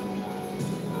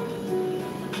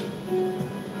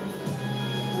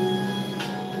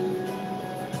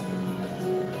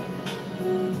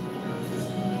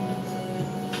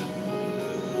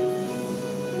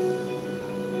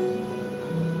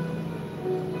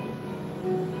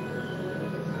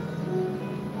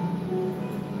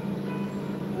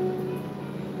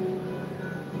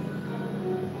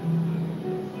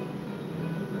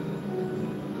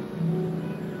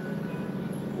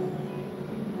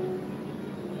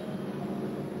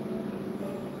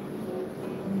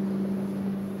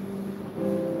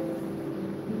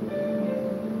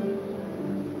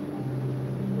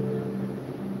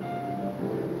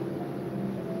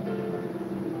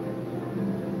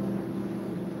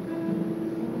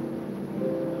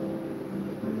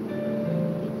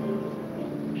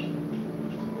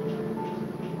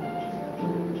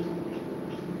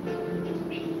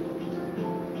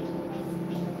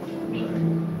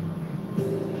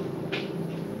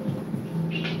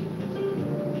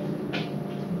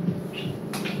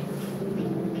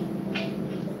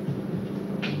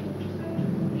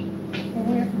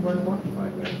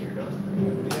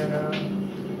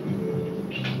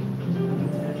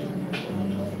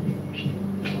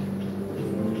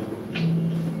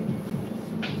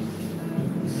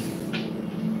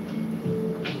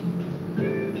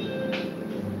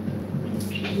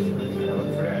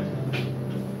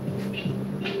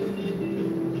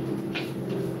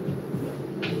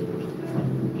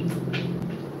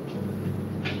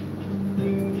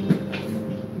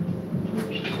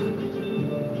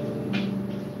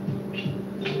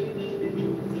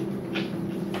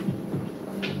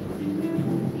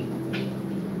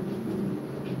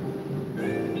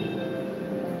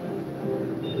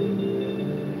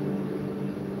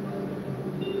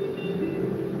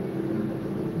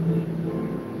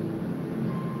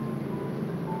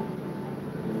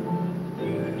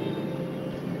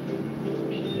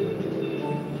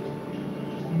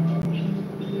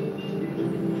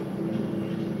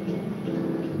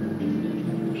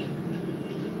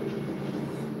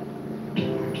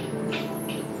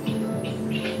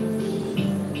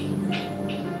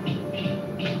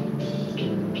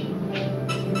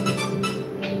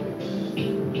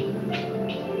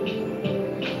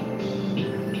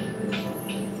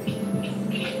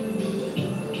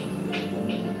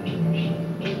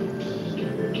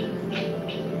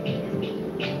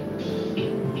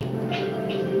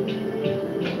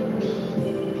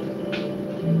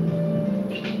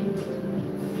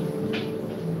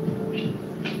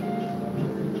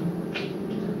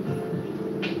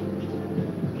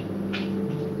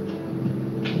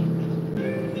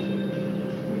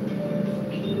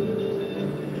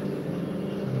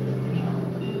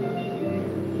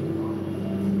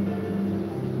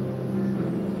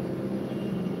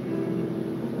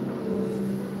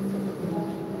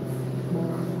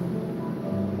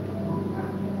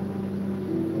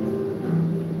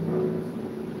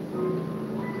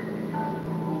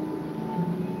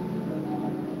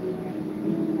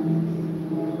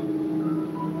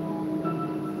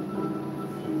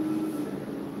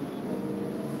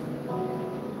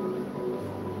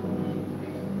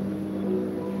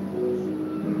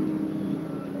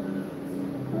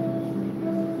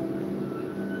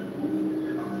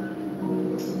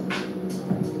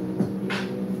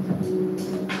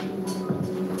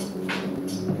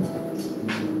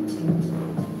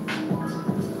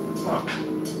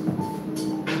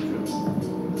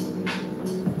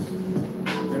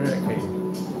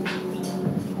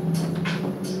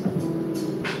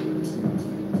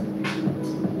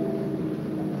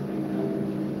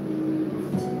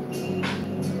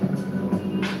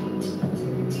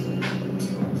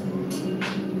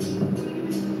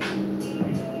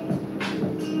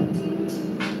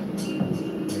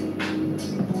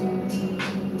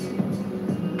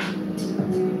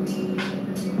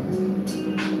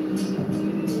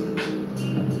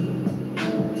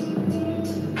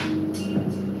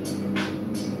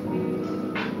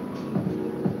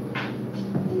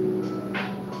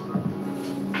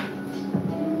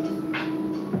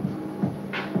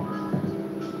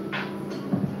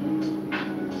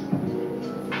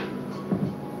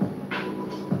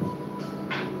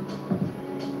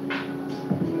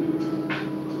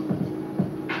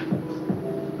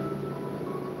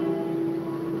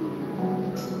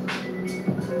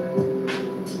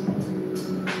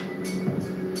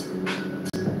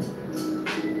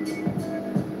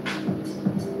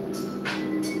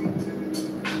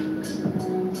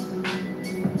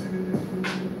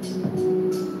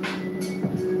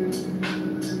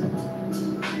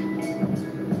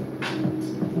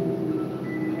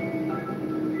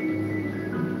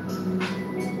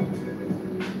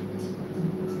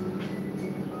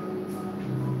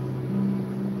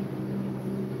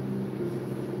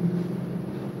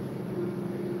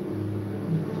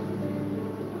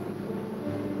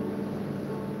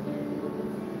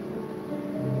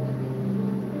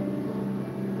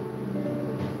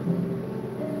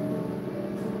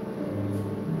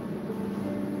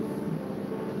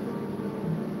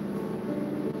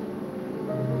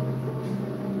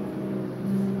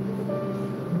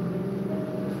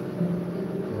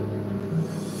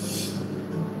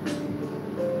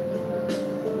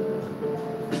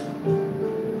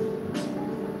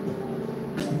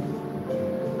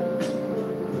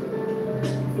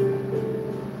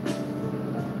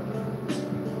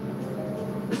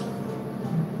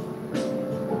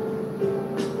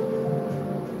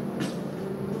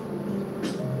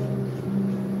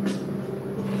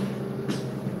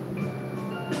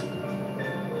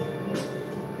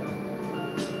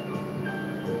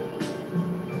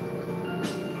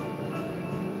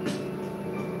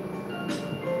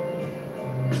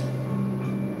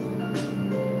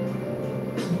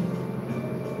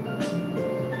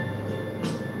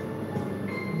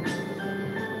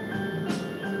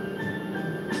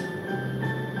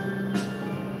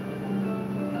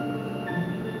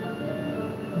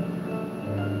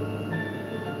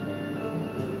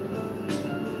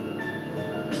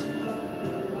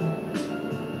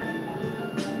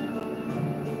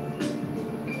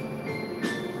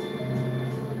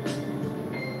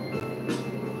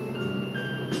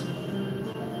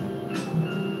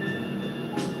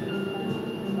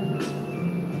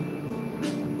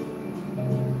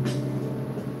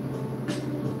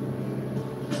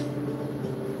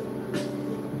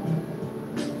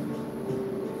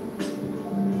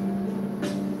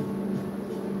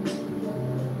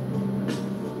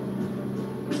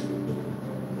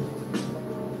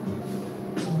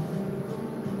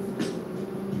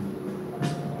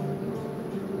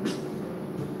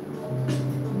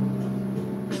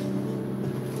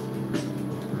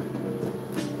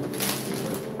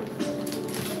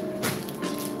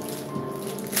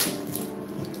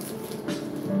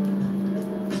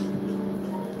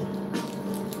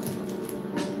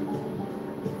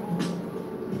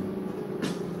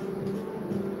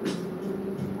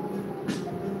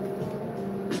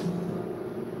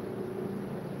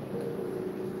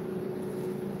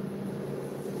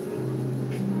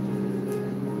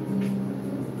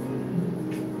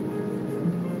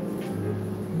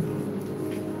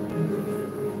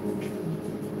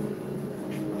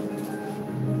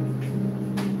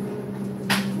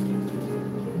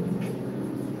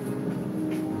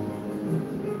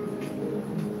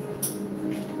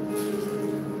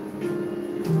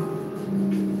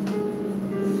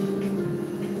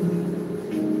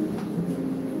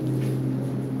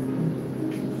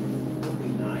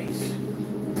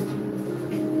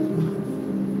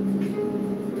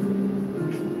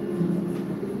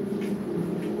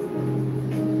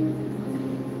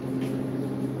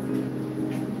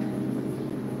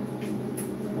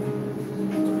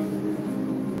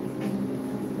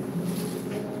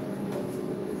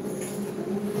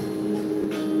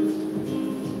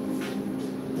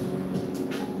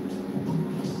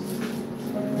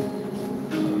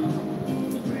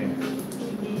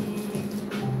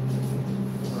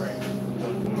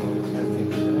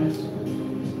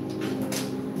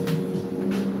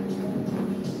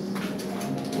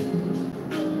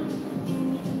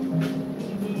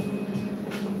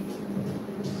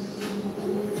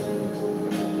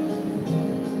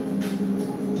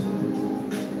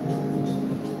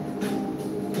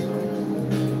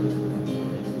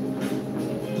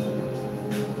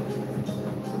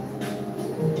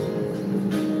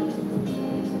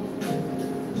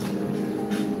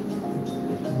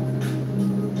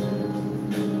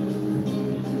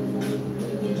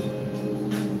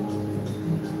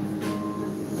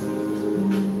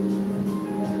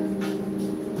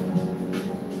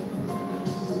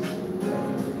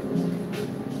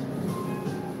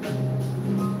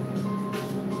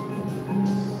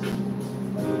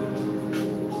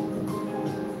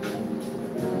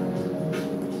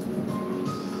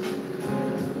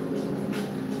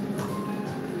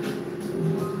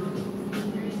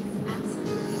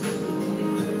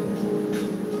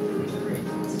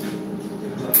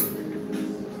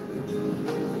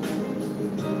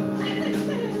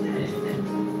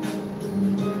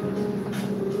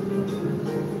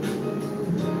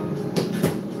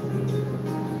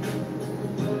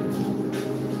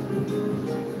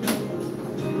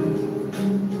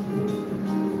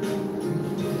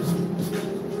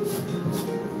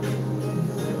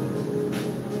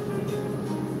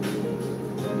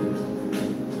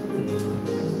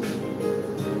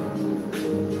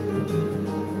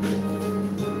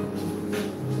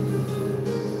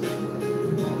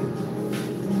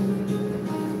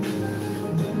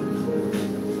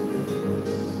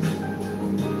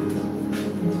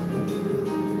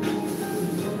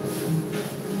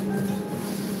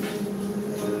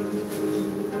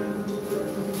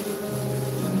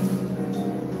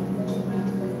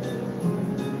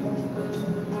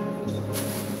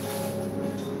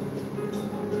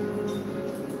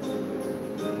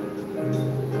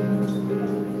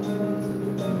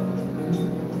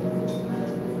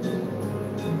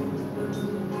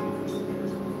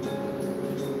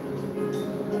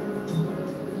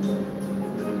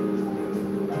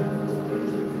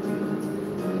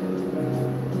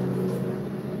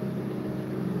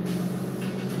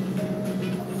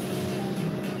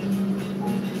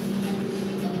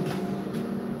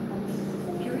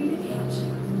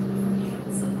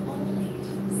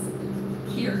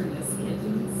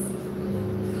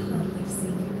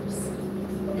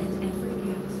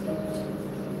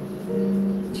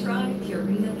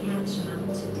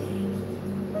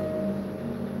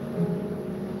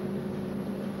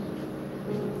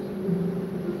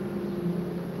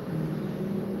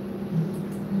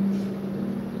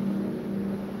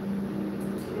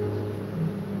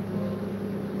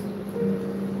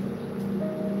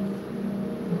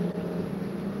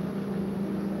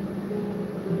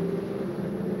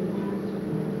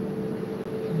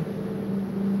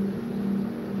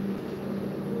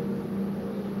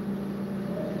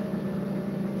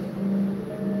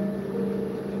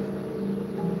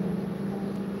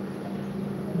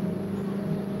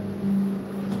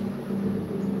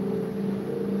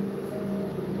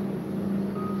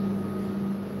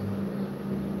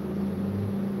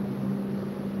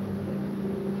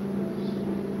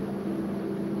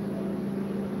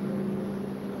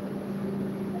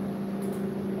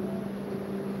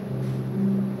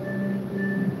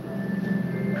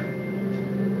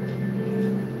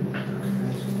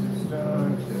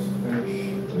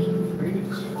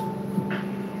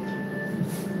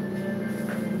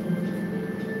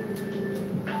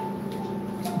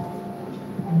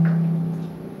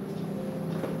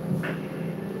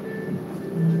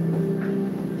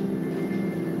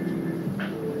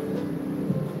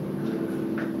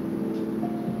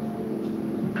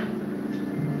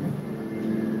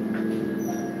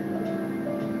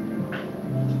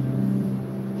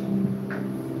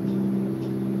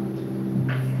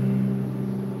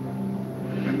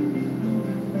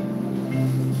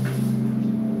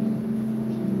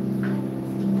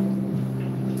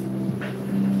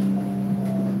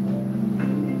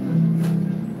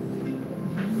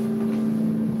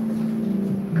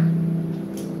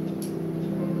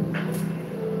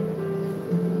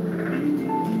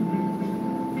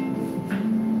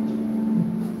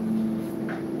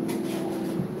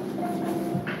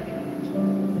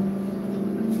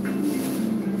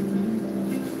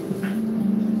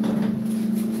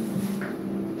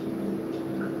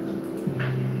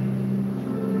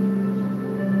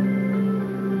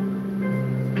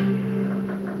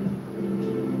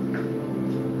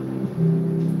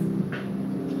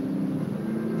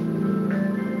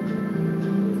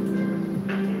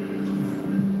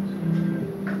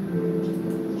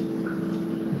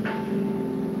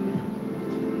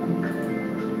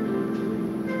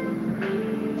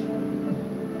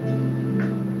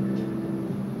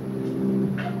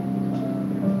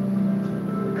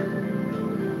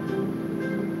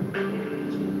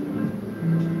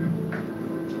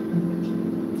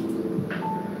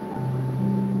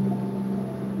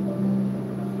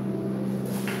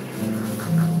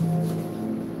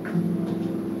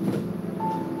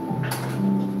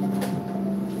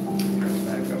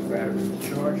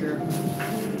 charger.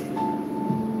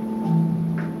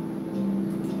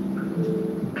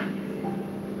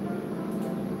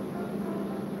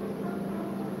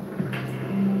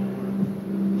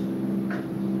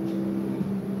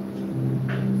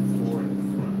 Four in the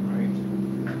front, right?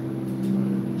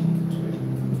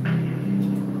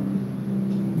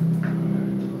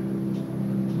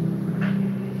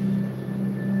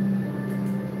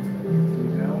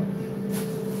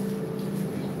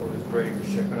 Ready for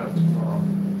shipping up tomorrow.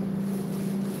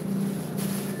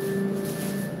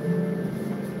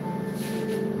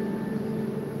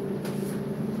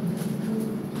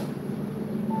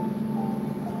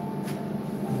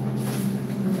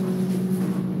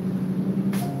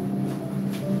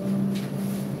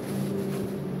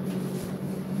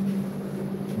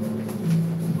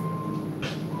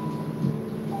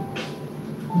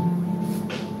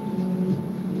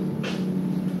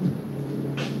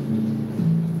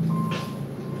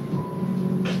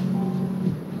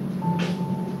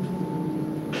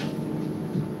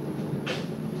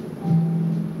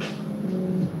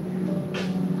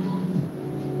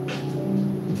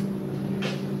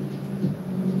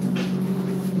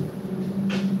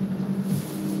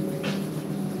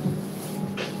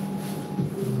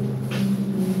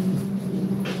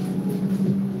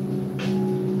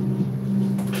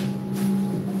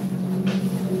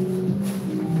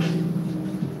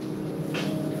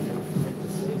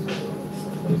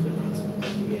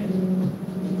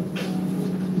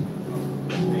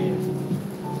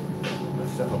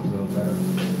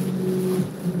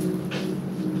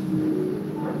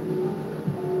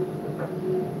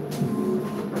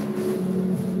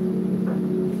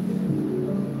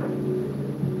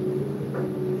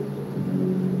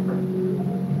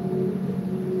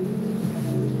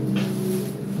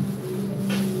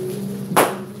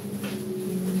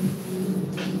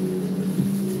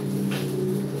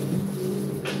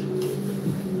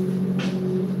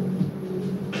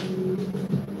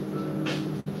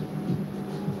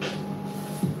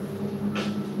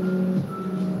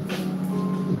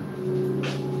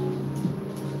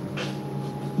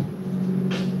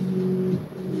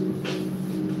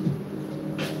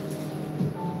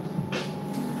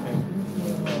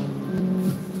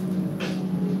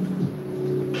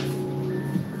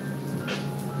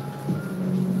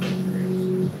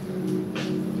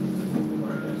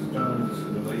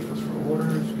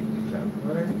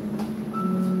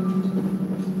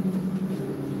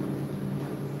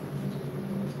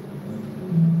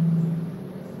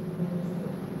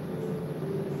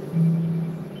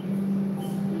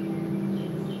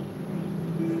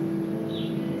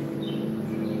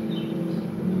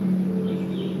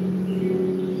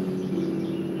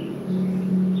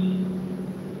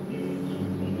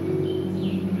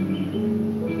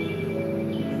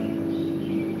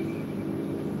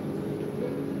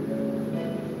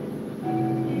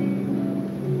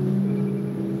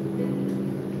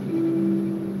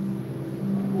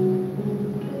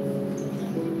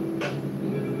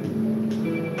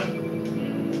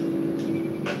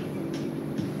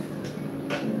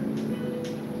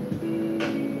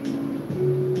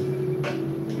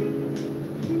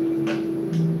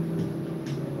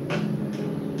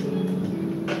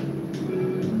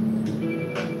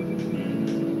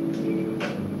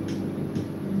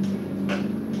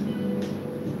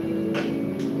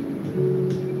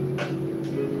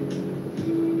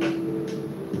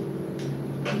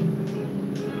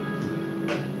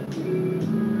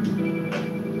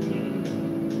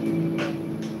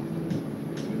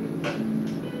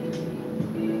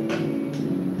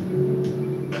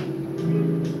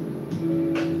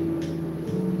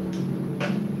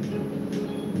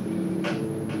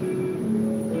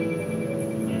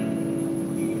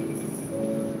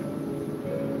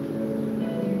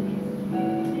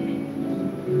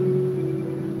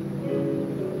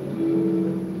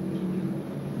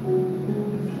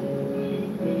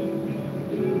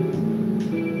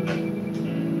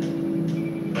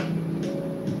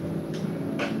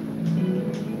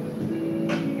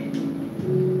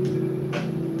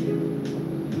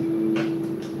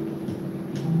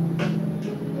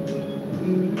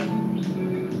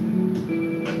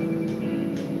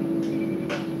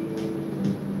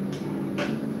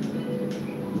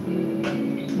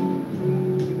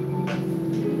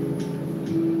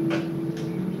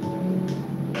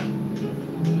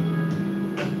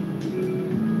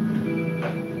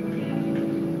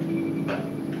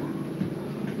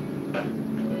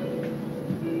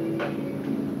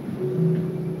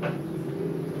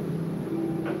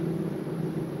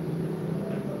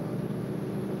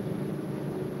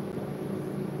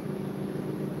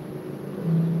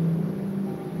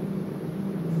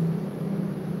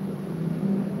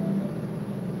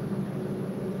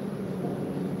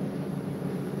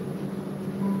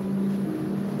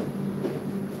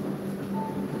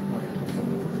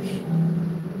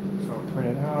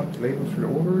 labels for the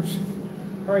orders.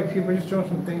 All right, people, just doing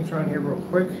some things around here real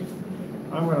quick.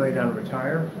 I'm going to lay down and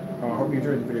retire. I hope you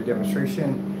enjoyed the video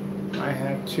demonstration. I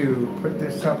have to put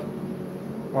this up,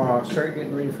 start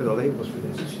getting ready for the labels for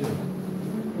this too.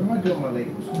 What am I doing with my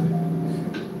labels?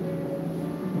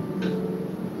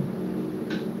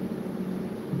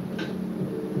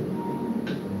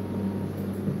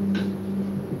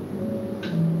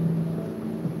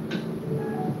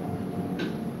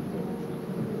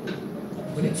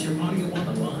 When it's your audio on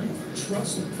the line,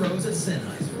 trust the pros at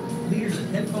Sennheiser. Leaders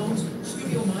in headphones,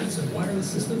 studio mics, and wireless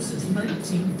systems since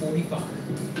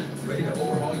 1945. Ready to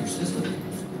overhaul your system?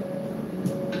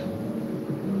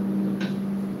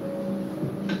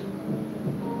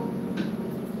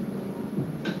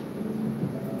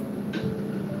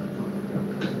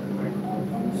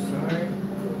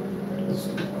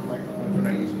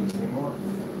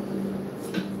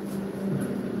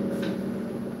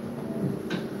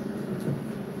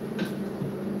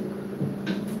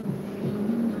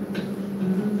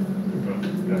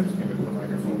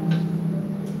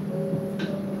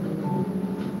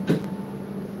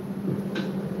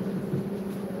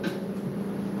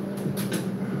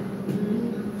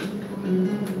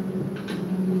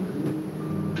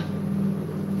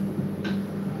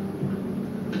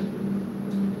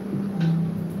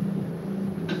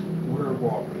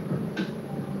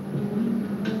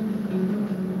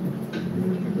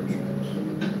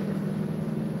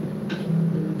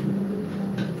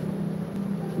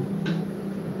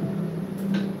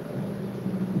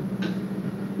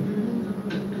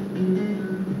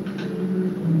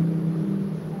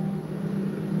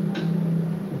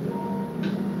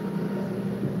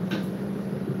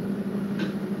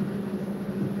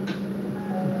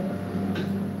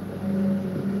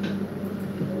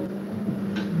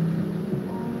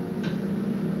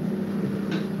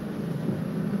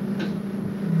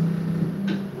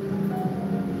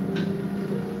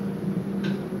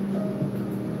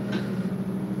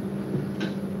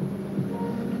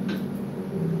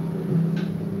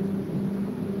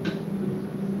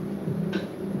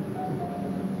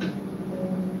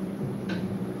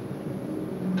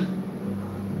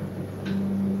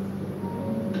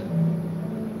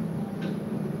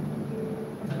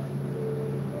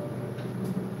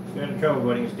 Get in trouble,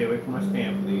 buddy. Stay away from my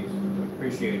stand, please.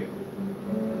 Appreciate it.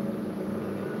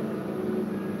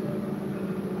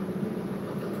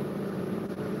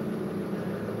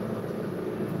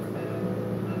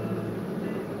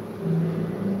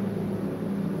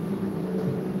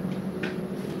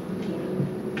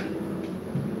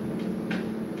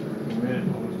 A minute,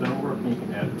 when it's done working, you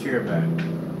can have the chair back.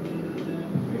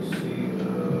 Let me see.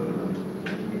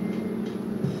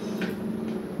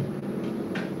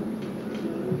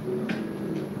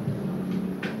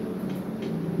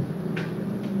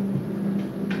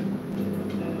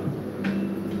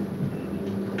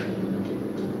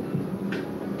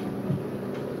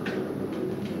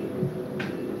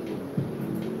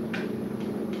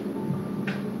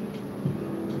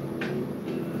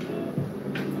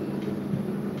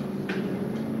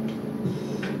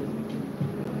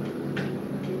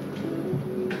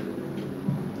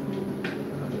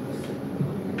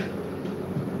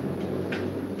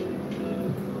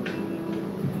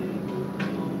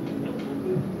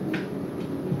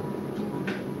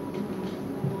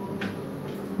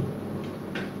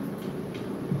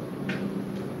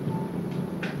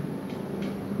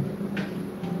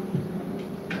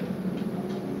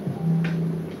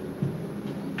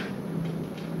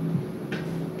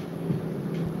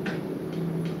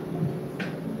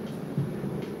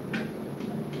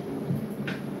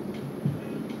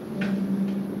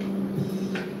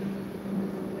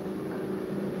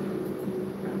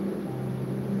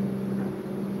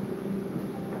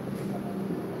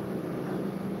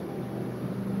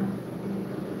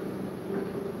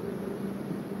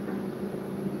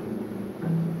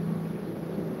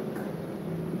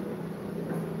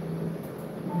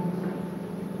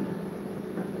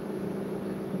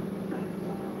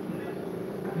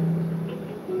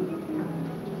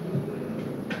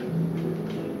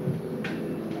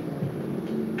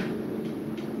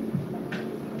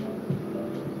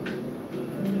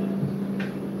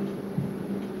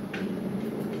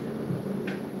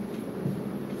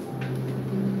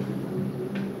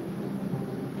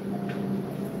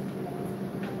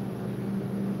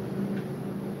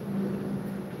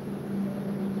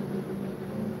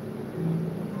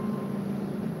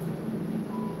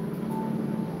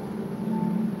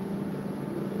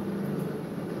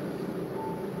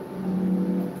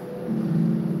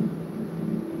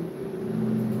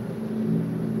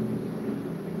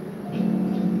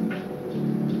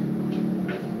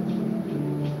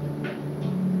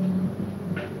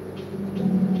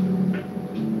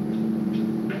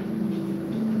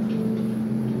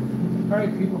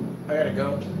 right, people, I gotta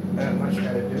go. I got much I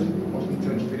gotta do. Hope you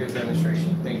enjoyed the video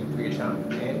demonstration. Thank you for your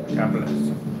time, and God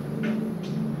bless.